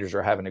Vegas Raiders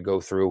are having to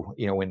go through,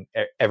 in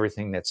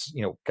everything that's,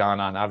 gone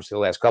on, obviously the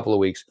last couple of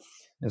weeks,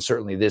 and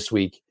certainly this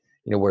week,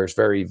 where it's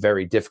very,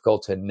 very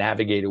difficult to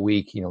navigate a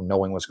week,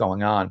 knowing what's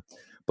going on.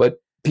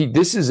 But Pete,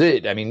 this is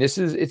it. I mean, it's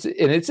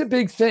a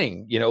big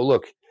thing.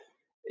 Look,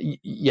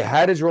 you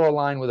had to draw a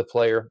line with a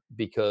player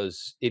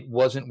because it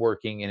wasn't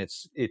working, and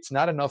it's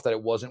not enough that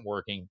it wasn't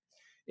working.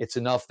 It's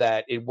enough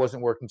that it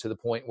wasn't working to the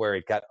point where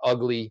it got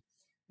ugly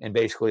and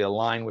basically a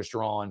line was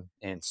drawn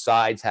and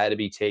sides had to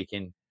be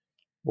taken,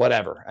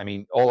 whatever. I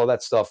mean, all of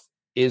that stuff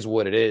is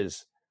what it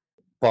is.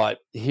 But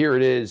here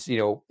it is,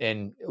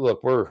 and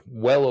look, we're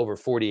well over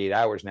 48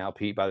 hours now,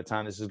 Pete, by the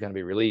time this is going to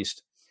be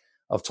released,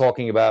 of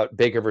talking about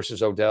Baker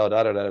versus Odell,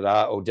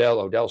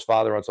 Odell's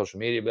father on social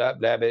media, blah,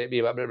 blah, blah,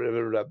 blah, blah,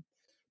 blah, blah.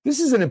 This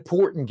is an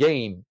important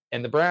game,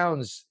 and the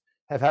Browns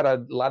have had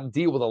a lot to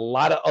deal with a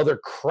lot of other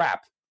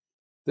crap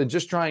than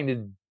just trying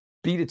to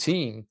beat a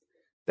team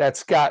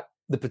that's got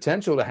the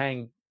potential to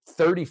hang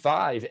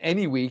 35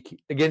 any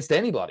week against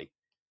anybody.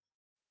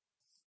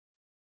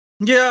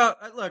 Yeah,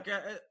 look,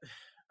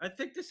 I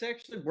think this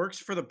actually works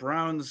for the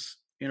Browns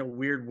in a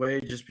weird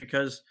way, just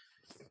because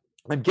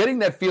I'm getting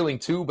that feeling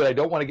too, but I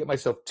don't want to get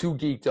myself too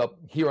geeked up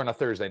here on a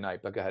Thursday night.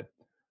 But go ahead.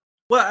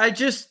 Well, I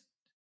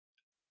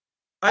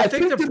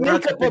think the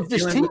makeup of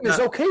this team is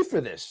okay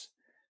for this.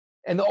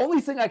 And the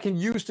only thing I can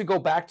use to go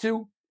back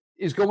to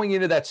is going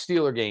into that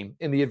Steeler game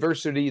in the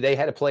adversity they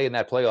had to play in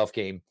that playoff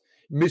game,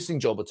 missing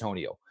Joe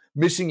Bitonio,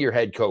 missing your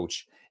head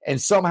coach.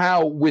 And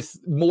somehow with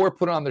more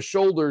put on their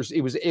shoulders,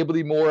 it was able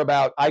to be more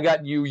about, I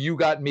got you, you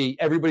got me.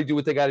 Everybody do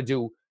what they got to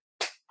do.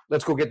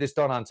 Let's go get this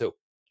done on two.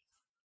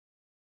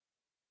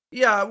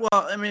 Yeah, well,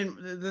 I mean,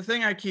 the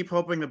thing I keep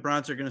hoping the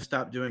Browns are going to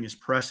stop doing is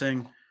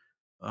pressing.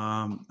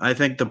 I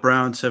think the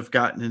Browns have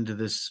gotten into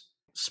this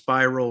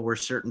spiral where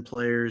certain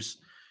players,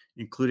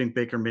 including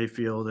Baker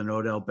Mayfield and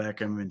Odell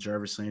Beckham and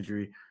Jarvis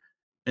Landry,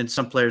 and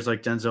some players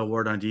like Denzel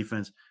Ward on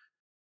defense,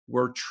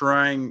 were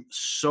trying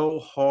so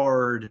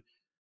hard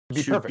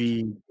to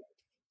be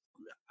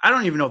I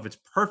don't even know if it's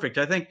perfect.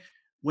 I think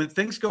when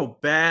things go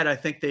bad, I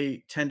think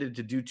they tended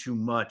to do too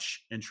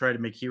much and try to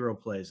make hero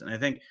plays. And I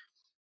think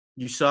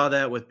you saw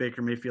that with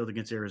Baker Mayfield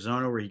against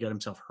Arizona, where he got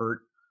himself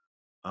hurt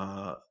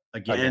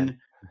again.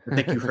 I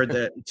think you heard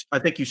that. I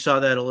think you saw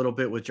that a little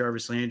bit with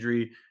Jarvis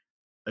Landry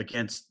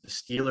against the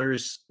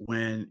Steelers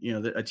when,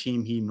 a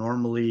team he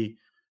normally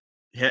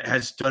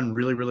has done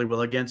really, really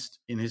well against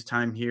in his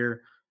time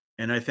here.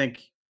 And I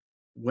think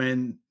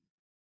when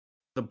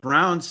the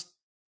Browns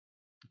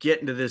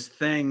get into this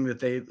thing that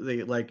they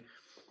like,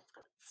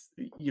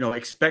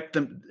 expect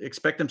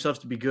themselves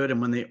to be good, and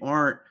when they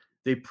aren't,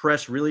 they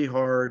press really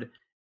hard.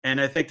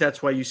 And I think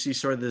that's why you see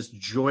sort of this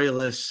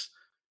joyless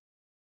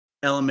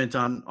element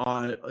on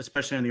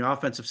especially on the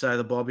offensive side of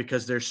the ball,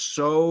 because they're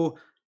so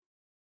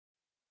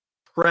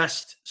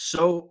pressed,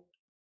 so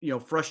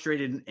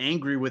frustrated and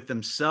angry with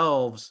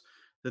themselves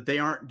that they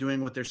aren't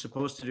doing what they're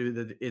supposed to do,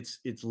 that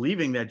it's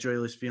leaving that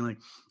joyless feeling.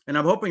 And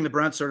I'm hoping the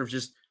Browns sort of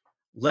just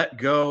let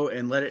go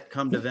and let it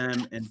come to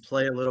them and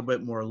play a little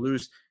bit more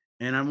loose.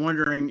 And I'm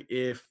wondering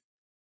if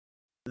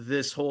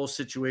this whole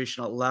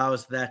situation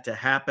allows that to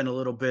happen a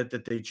little bit,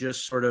 that they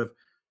just sort of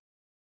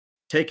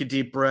take a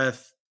deep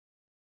breath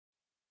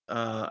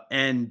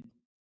and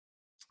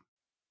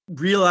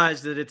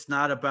realize that it's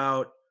not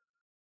about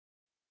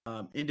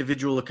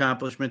individual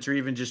accomplishments or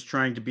even just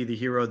trying to be the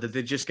hero, that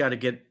they just got to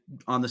get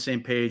on the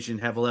same page and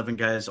have 11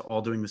 guys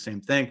all doing the same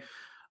thing.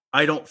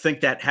 I don't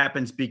think that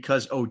happens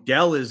because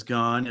Odell is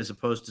gone as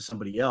opposed to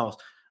somebody else.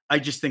 I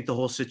just think the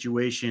whole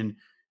situation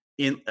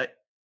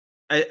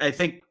I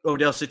think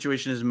Odell's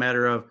situation is a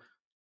matter of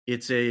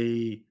it's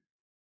an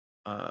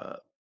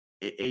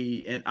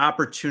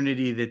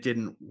opportunity that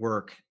didn't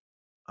work.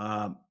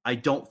 I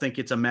don't think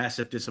it's a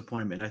massive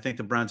disappointment. I think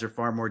the Browns are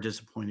far more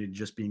disappointed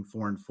just being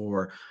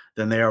 4-4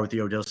 than they are with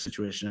the Odell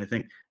situation. I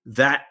think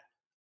that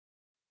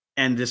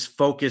and this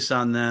focus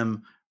on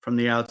them from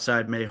the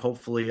outside may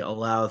hopefully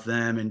allow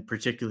them, and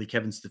particularly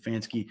Kevin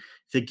Stefanski,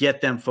 to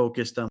get them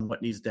focused on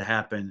what needs to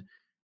happen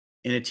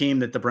in a team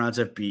that the Browns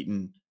have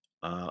beaten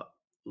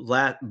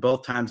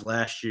both times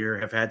last year,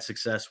 have had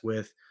success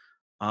with,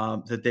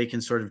 that they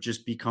can sort of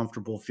just be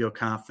comfortable, feel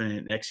confident,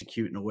 and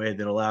execute in a way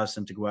that allows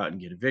them to go out and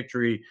get a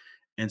victory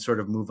and sort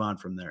of move on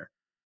from there.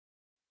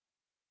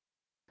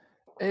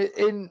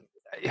 And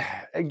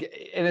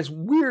as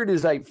weird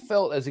as I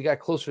felt as he got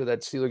closer to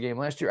that Steeler game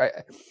last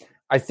year,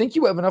 I think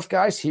you have enough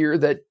guys here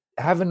that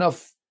have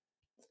enough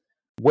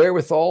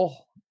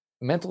wherewithal,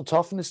 mental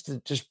toughness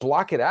to just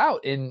block it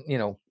out. And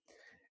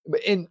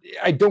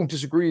I don't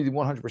disagree with you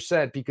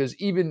 100%, because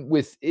even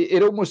with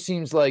it almost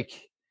seems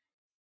like,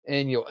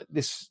 and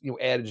this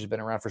adage has been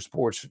around for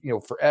sports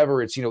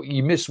forever. It's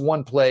you miss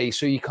one play,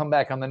 so you come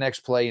back on the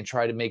next play and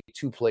try to make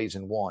 2 plays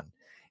in one.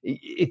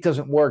 It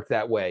doesn't work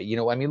that way.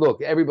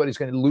 Look, everybody's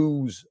going to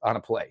lose on a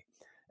play.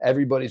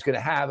 Everybody's going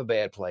to have a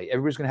bad play.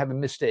 Everybody's going to have a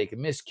mistake, a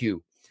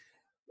miscue.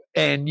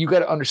 And you got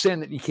to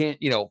understand that you can't,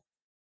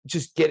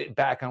 just get it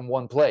back on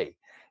one play.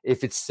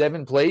 If it's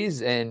 7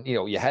 plays and,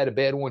 you had a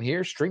bad one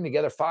here, string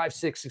together 5,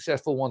 6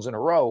 successful ones in a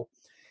row.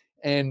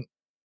 And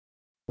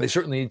they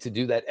certainly need to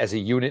do that as a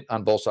unit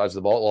on both sides of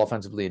the ball,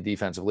 offensively and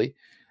defensively.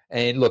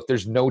 And look,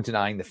 there's no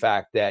denying the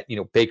fact that,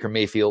 Baker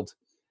Mayfield,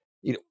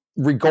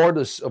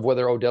 regardless of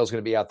whether Odell's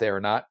going to be out there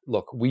or not,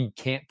 look, we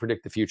can't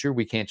predict the future.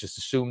 We can't just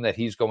assume that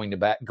he's going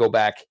to go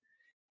back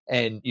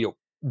and,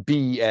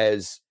 be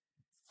as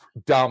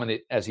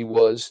dominant as he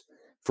was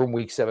from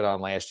week 7 on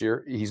last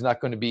year. He's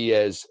not going to be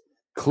as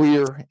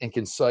clear and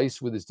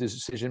concise with his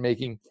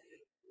decision-making,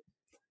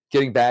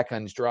 getting back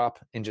on his drop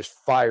and just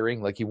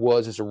firing like he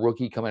was as a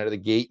rookie coming out of the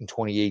gate in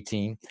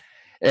 2018.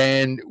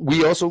 And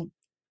we also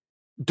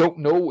don't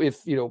know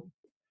if,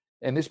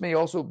 and this may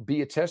also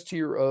be a test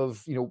here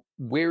of,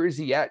 where is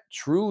he at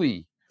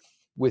truly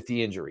with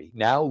the injury?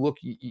 Now, look,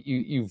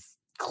 you've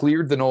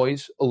cleared the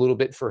noise a little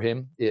bit for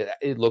him.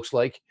 It looks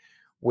like,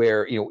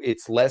 where,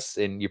 it's less,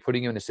 and you're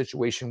putting him in a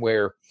situation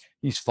where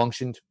he's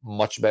functioned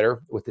much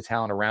better with the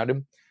talent around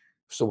him.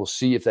 So we'll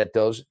see if that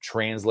does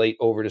translate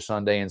over to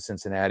Sunday in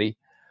Cincinnati.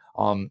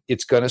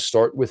 It's going to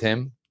start with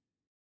him,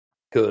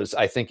 because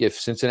I think if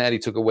Cincinnati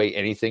took away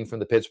anything from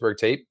the Pittsburgh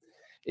tape,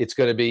 it's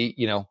going to be,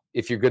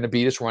 if you're going to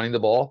beat us running the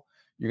ball,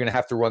 you're going to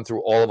have to run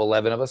through all of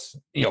 11 of us,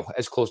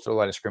 as close to the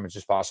line of scrimmage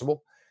as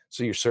possible.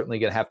 So you're certainly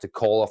going to have to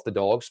call off the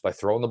dogs by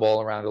throwing the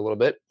ball around a little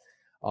bit.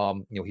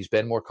 He's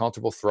been more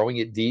comfortable throwing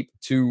it deep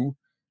to,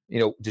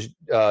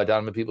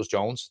 Donovan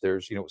Peoples-Jones.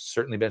 There's,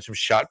 certainly been some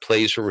shot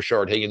plays for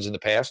Rashard Higgins in the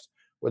past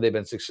where they've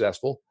been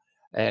successful.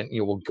 And,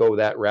 we'll go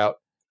that route.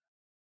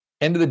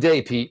 End of the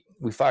day, Pete,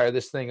 we fire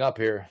this thing up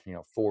here,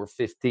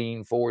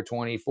 4:15,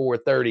 4:20,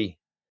 4:30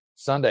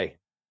 Sunday.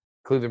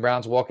 Cleveland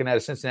Browns walking out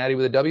of Cincinnati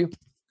with a W?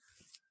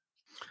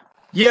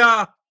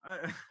 Yeah.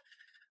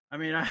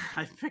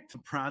 I picked the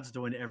Browns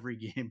to win every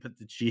game but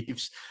the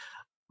Chiefs.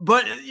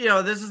 But,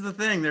 this is the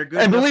thing. They're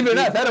good. And believe it or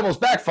not, that almost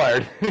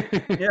backfired.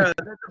 Yeah,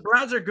 the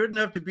Browns are good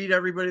enough to beat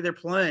everybody they're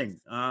playing.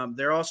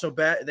 They're also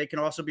bad. They can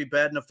also be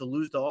bad enough to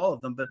lose to all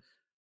of them. But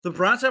the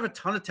Browns have a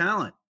ton of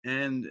talent.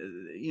 And,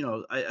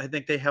 I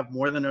think they have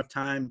more than enough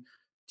time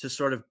to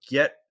sort of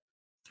get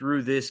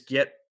through this,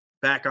 get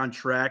back on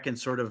track, and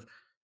sort of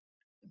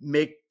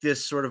make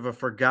this sort of a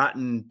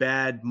forgotten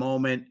bad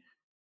moment,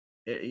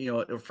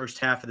 the first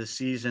half of the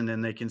season,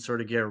 and they can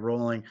sort of get it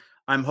rolling.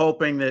 I'm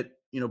hoping that,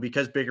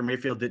 because Baker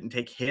Mayfield didn't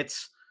take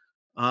hits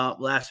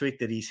last week,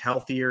 that he's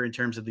healthier in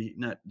terms of the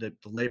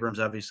labrum's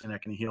obviously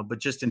not going to heal, but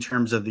just in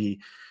terms of the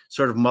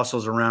sort of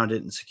muscles around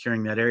it and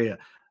securing that area.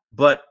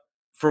 But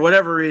for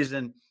whatever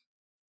reason,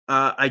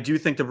 I do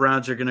think the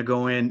Browns are going to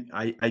go in.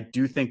 I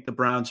do think the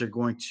Browns are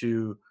going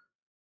to.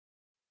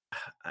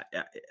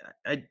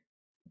 I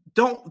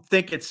don't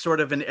think it's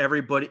sort of an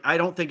everybody. I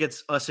don't think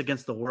it's us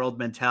against the world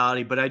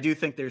mentality, but I do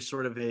think there's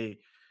sort of a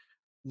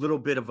little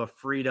bit of a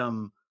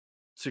freedom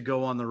to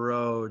go on the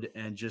road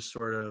and just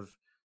sort of,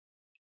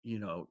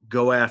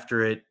 go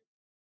after it,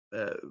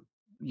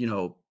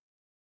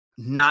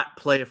 not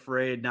play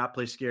afraid, not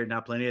play scared,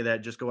 not play any of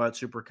that. Just go out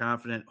super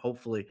confident,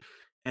 hopefully,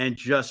 and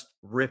just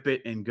rip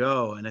it and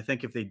go. And I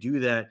think if they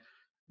do that,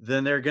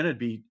 then they're going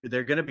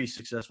to be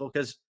successful,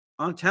 because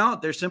on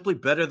talent, they're simply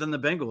better than the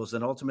Bengals.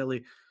 And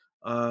ultimately,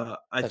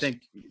 I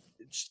think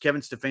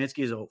Kevin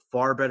Stefanski is a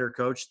far better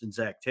coach than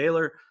Zach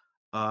Taylor.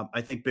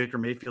 I think Baker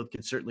Mayfield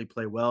can certainly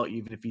play well,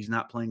 even if he's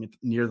not playing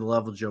near the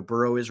level Joe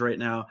Burrow is right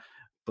now.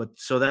 But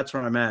so that's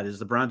where I'm at, is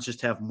the Browns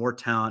just have more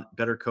talent,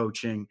 better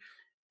coaching,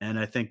 and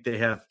I think they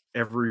have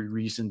every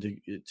reason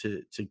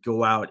to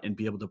go out and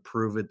be able to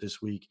prove it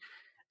this week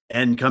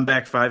and come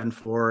back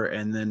 5-4,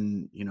 and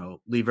then,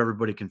 leave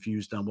everybody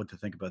confused on what to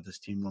think about this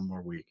team one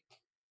more week.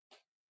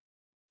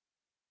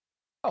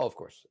 Oh, of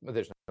course. But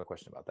there's no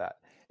question about that.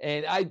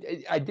 And I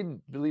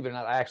didn't, believe it or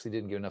not, I actually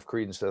didn't give enough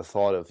credence to the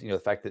thought of, the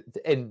fact that,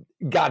 and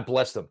God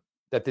bless them,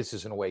 that this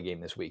is an away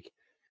game this week.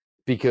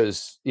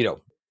 Because,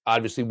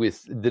 obviously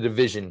with the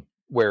division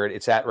where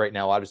it's at right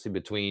now, obviously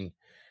between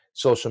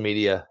social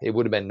media, it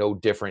would have been no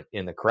different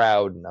in the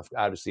crowd. And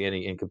obviously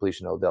any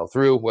incompletion Odell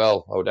threw,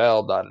 well,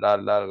 Odell,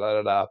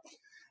 da-da-da-da-da-da-da.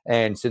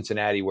 And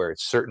Cincinnati, where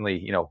it's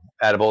certainly,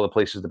 out of all the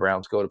places the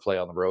Browns go to play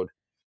on the road,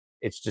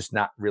 it's just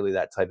not really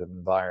that type of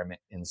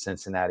environment in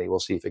Cincinnati. We'll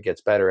see if it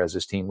gets better as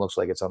this team looks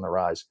like it's on the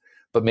rise.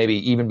 But maybe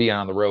even being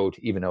on the road,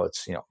 even though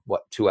it's,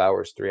 2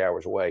 hours, 3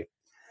 hours away,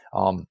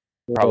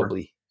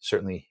 probably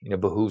certainly,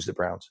 behooves the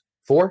Browns.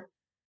 4?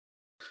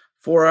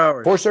 4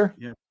 hours. 4, sir?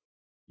 Yeah.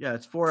 Yeah,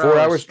 it's 4 hours. 4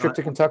 hours trip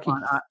to Kentucky?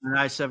 On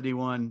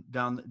I-71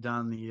 down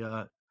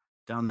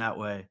that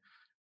way.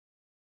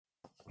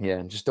 Yeah,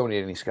 and just don't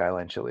eat any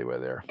Skyline chili with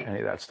there, any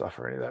of that stuff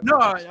or any of that. No,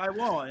 I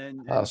won't.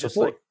 And so just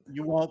like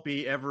you won't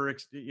be ever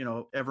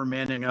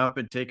manning up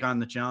and take on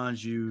the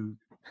challenge you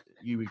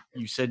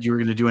said you were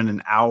going to do in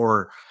an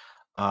hour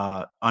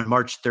on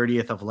March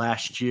 30th of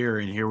last year,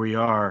 and here we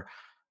are,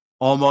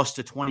 almost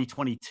to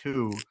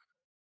 2022,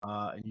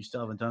 and you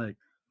still haven't done it.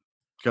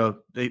 Go,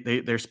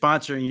 they're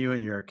sponsoring you,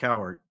 and you're a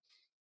coward.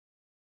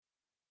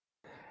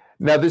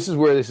 Now, this is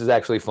where this is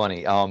actually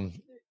funny.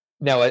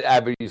 Now,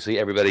 obviously,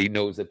 everybody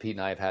knows that Pete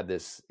and I have had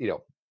this,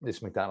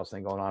 this McDonald's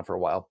thing going on for a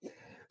while.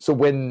 So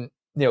when,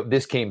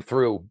 this came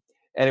through,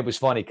 and it was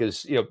funny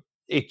because,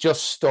 it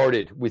just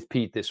started with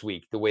Pete this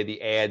week, the way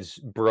the ads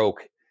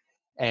broke.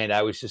 And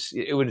I was just,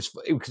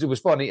 because it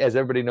was funny, as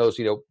everybody knows,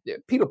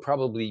 Pete will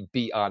probably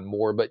be on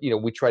more, but,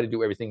 we try to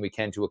do everything we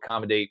can to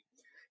accommodate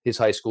his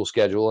high school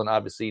schedule. And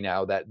obviously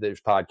now that there's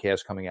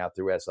podcasts coming out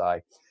through SI.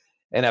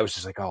 And I was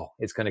just like, oh,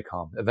 it's going to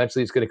come.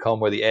 Eventually it's going to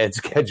come where the ad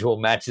schedule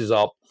matches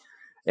up.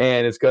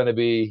 And it's going to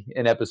be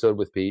an episode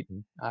with Pete.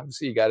 And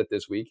obviously, you got it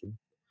this week. And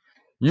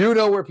you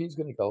know where Pete's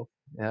going to go.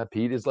 Yeah,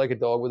 Pete is like a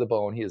dog with a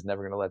bone. He is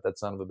never going to let that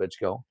son of a bitch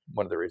go.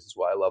 One of the reasons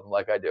why I love him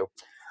like I do.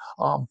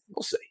 We'll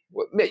see.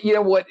 You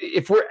know what?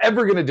 If we're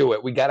ever going to do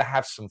it, we got to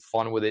have some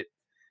fun with it.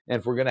 And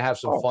if we're going to have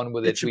some fun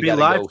with it, we got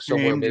to go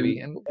somewhere maybe.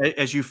 And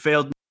as you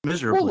failed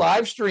miserably. Well,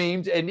 live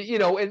streamed, and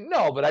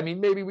no, but I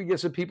mean, maybe we get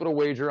some people to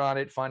wager on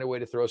it, find a way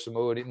to throw some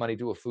money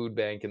to a food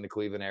bank in the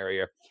Cleveland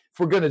area. If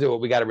we're going to do it,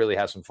 we got to really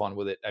have some fun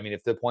with it. I mean,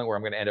 if the point where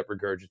I'm going to end up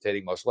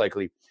regurgitating, most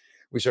likely,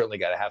 we certainly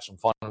got to have some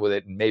fun with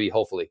it, and maybe,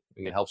 hopefully,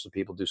 we can help some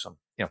people do some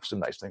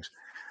nice things.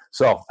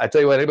 So I tell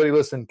you what, anybody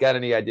listening, got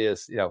any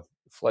ideas?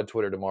 Flood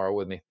Twitter tomorrow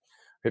with me.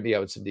 Hit me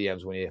out with some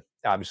DMs when you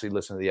obviously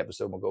listen to the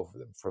episode. We'll go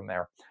from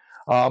there.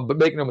 But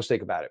make no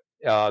mistake about it,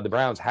 the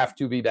Browns have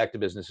to be back to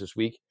business this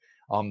week.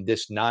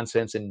 This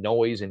nonsense and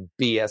noise and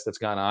BS that's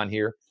gone on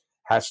here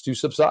has to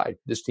subside.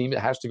 This team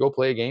has to go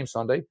play a game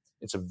Sunday.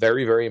 It's a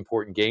very, very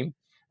important game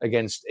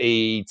against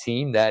a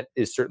team that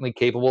is certainly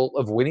capable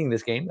of winning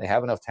this game. They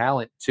have enough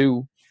talent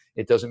too.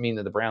 It doesn't mean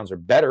that the Browns are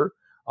better.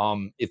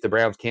 If the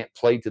Browns can't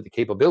play to the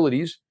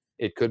capabilities,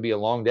 it could be a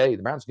long day.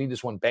 The Browns need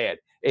this one bad.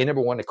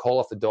 Number one, to call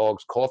off the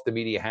dogs, call off the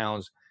media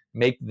hounds,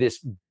 make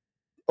this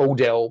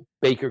Odell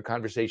Baker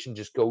conversation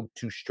just go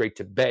straight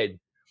to bed.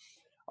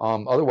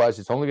 Otherwise,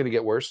 it's only going to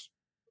get worse.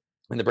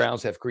 And the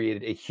Browns have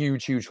created a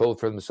huge, huge hole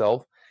for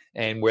themselves.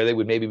 And where they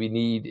would maybe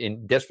be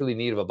desperately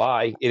need of a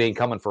bye, it ain't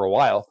coming for a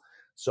while.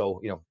 So,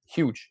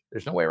 huge.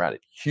 There's no way around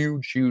it.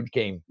 Huge, huge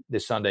game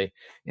this Sunday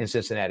in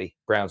Cincinnati.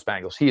 Browns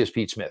Bengals. He is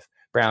Pete Smith.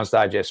 Browns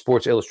Digest,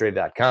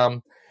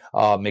 SportsIllustrated.com.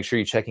 Make sure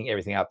you're checking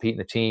everything out. Pete and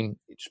the team,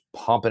 just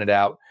pumping it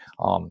out.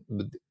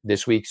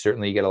 This week,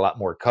 certainly you get a lot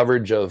more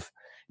coverage of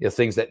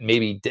things that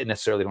maybe didn't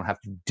necessarily don't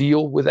have to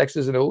deal with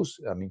X's and O's.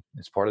 I mean,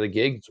 it's part of the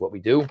gig. It's what we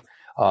do.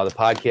 The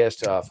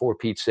podcast, for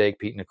Pete's sake,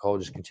 Pete and Nicole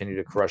just continue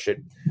to crush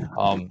it.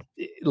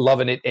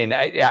 Loving it. And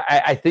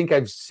I think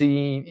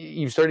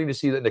you're starting to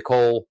see that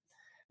Nicole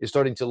is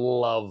starting to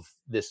love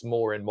this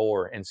more and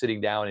more, and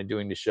sitting down and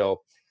doing the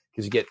show,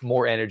 because you get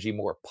more energy,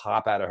 more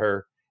pop out of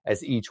her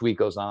as each week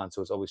goes on.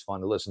 So it's always fun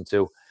to listen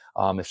to.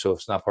 If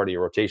it's not part of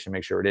your rotation,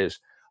 make sure it is.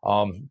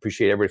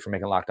 Appreciate everybody for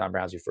making Locked On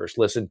Browns your first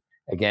listen.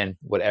 Again,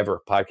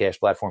 whatever podcast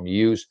platform you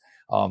use,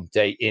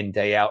 day in,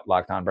 day out,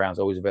 Locked On Browns,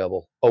 always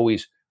available,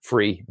 always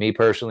free. Me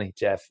personally,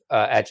 Jeff,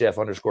 at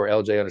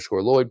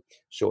Jeff_LJ_Lloyd.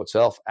 Show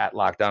itself at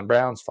Locked On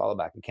Browns. Follow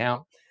back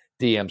account.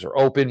 DMs are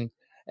open.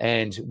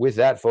 And with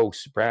that,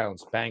 folks,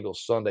 Browns, Bengals,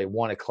 Sunday,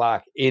 1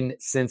 o'clock in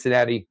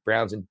Cincinnati.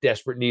 Browns in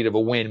desperate need of a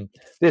win.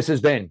 This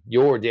has been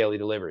your daily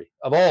delivery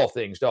of all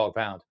things Dog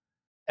Pound.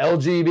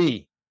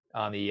 LGB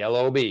on the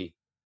LOB.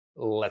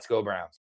 Let's go, Browns.